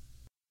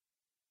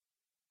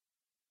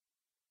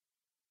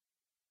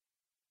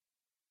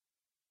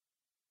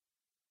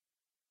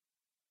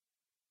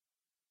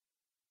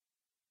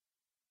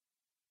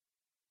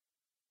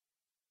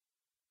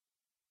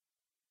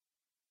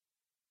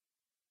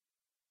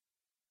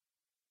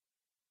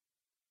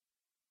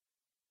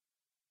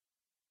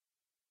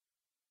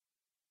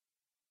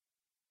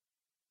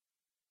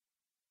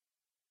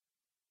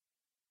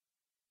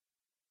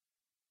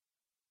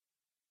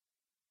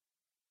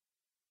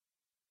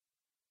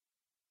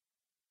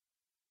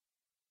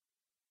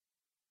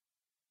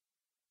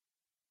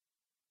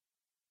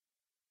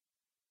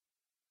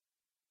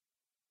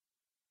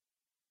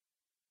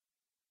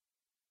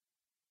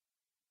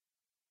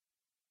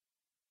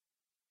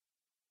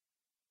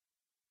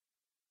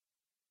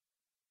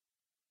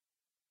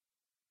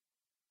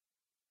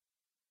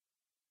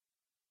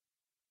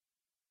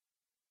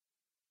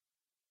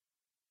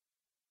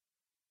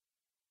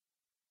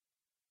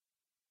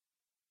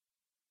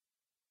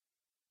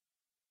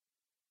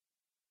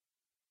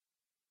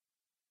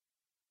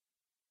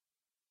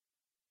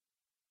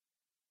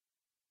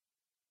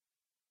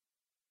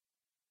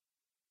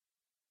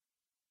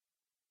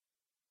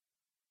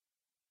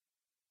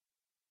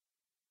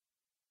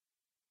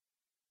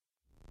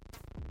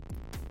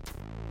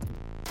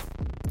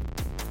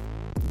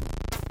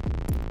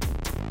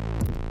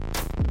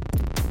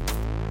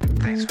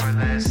 Thanks for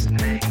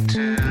listening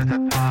to the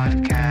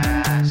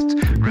podcast.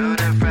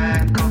 Rude and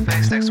freckle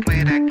face next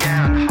week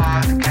again.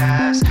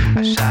 Podcast.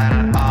 A shout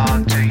out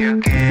all to your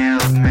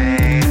guild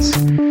mates.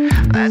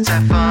 Let's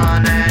have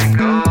fun and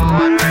go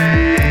on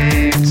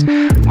raids.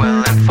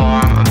 We'll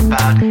inform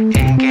about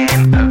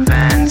in-game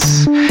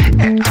events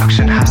and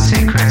auction house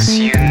secrets.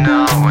 You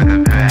know we're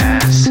the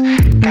best.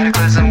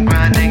 Cataclysm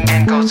grinding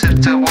and goes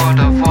into World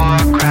of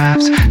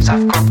Warcraft's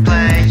softcore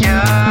players.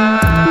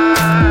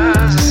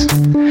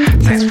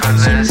 Thanks for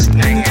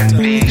listening and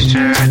be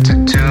sure to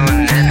tune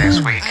in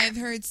next week. I've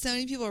heard so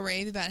many people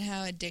rave about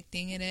how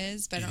addicting it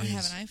is, but I don't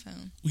have an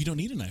iPhone. Well, you don't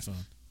need an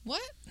iPhone.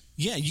 What?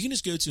 Yeah, you can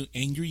just go to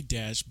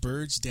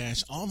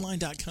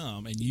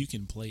angry-birds-online.com and you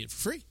can play it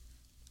for free.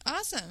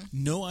 Awesome.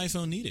 No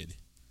iPhone needed.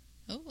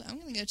 Oh, I'm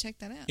going to go check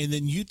that out. And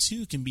then you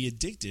too can be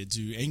addicted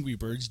to Angry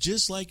Birds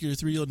just like your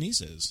 3-year-old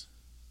niece is.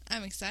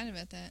 I'm excited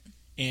about that.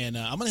 And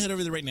I'm going to head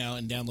over there right now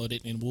and download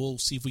it, and we'll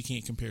see if we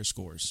can't compare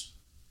scores.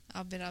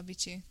 I'll bet I'll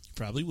beat you.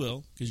 Probably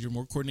will, because you're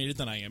more coordinated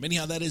than I am.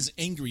 Anyhow, that is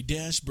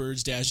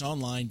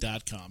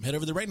angry-birds-online.com. Head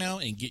over there right now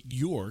and get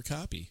your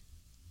copy.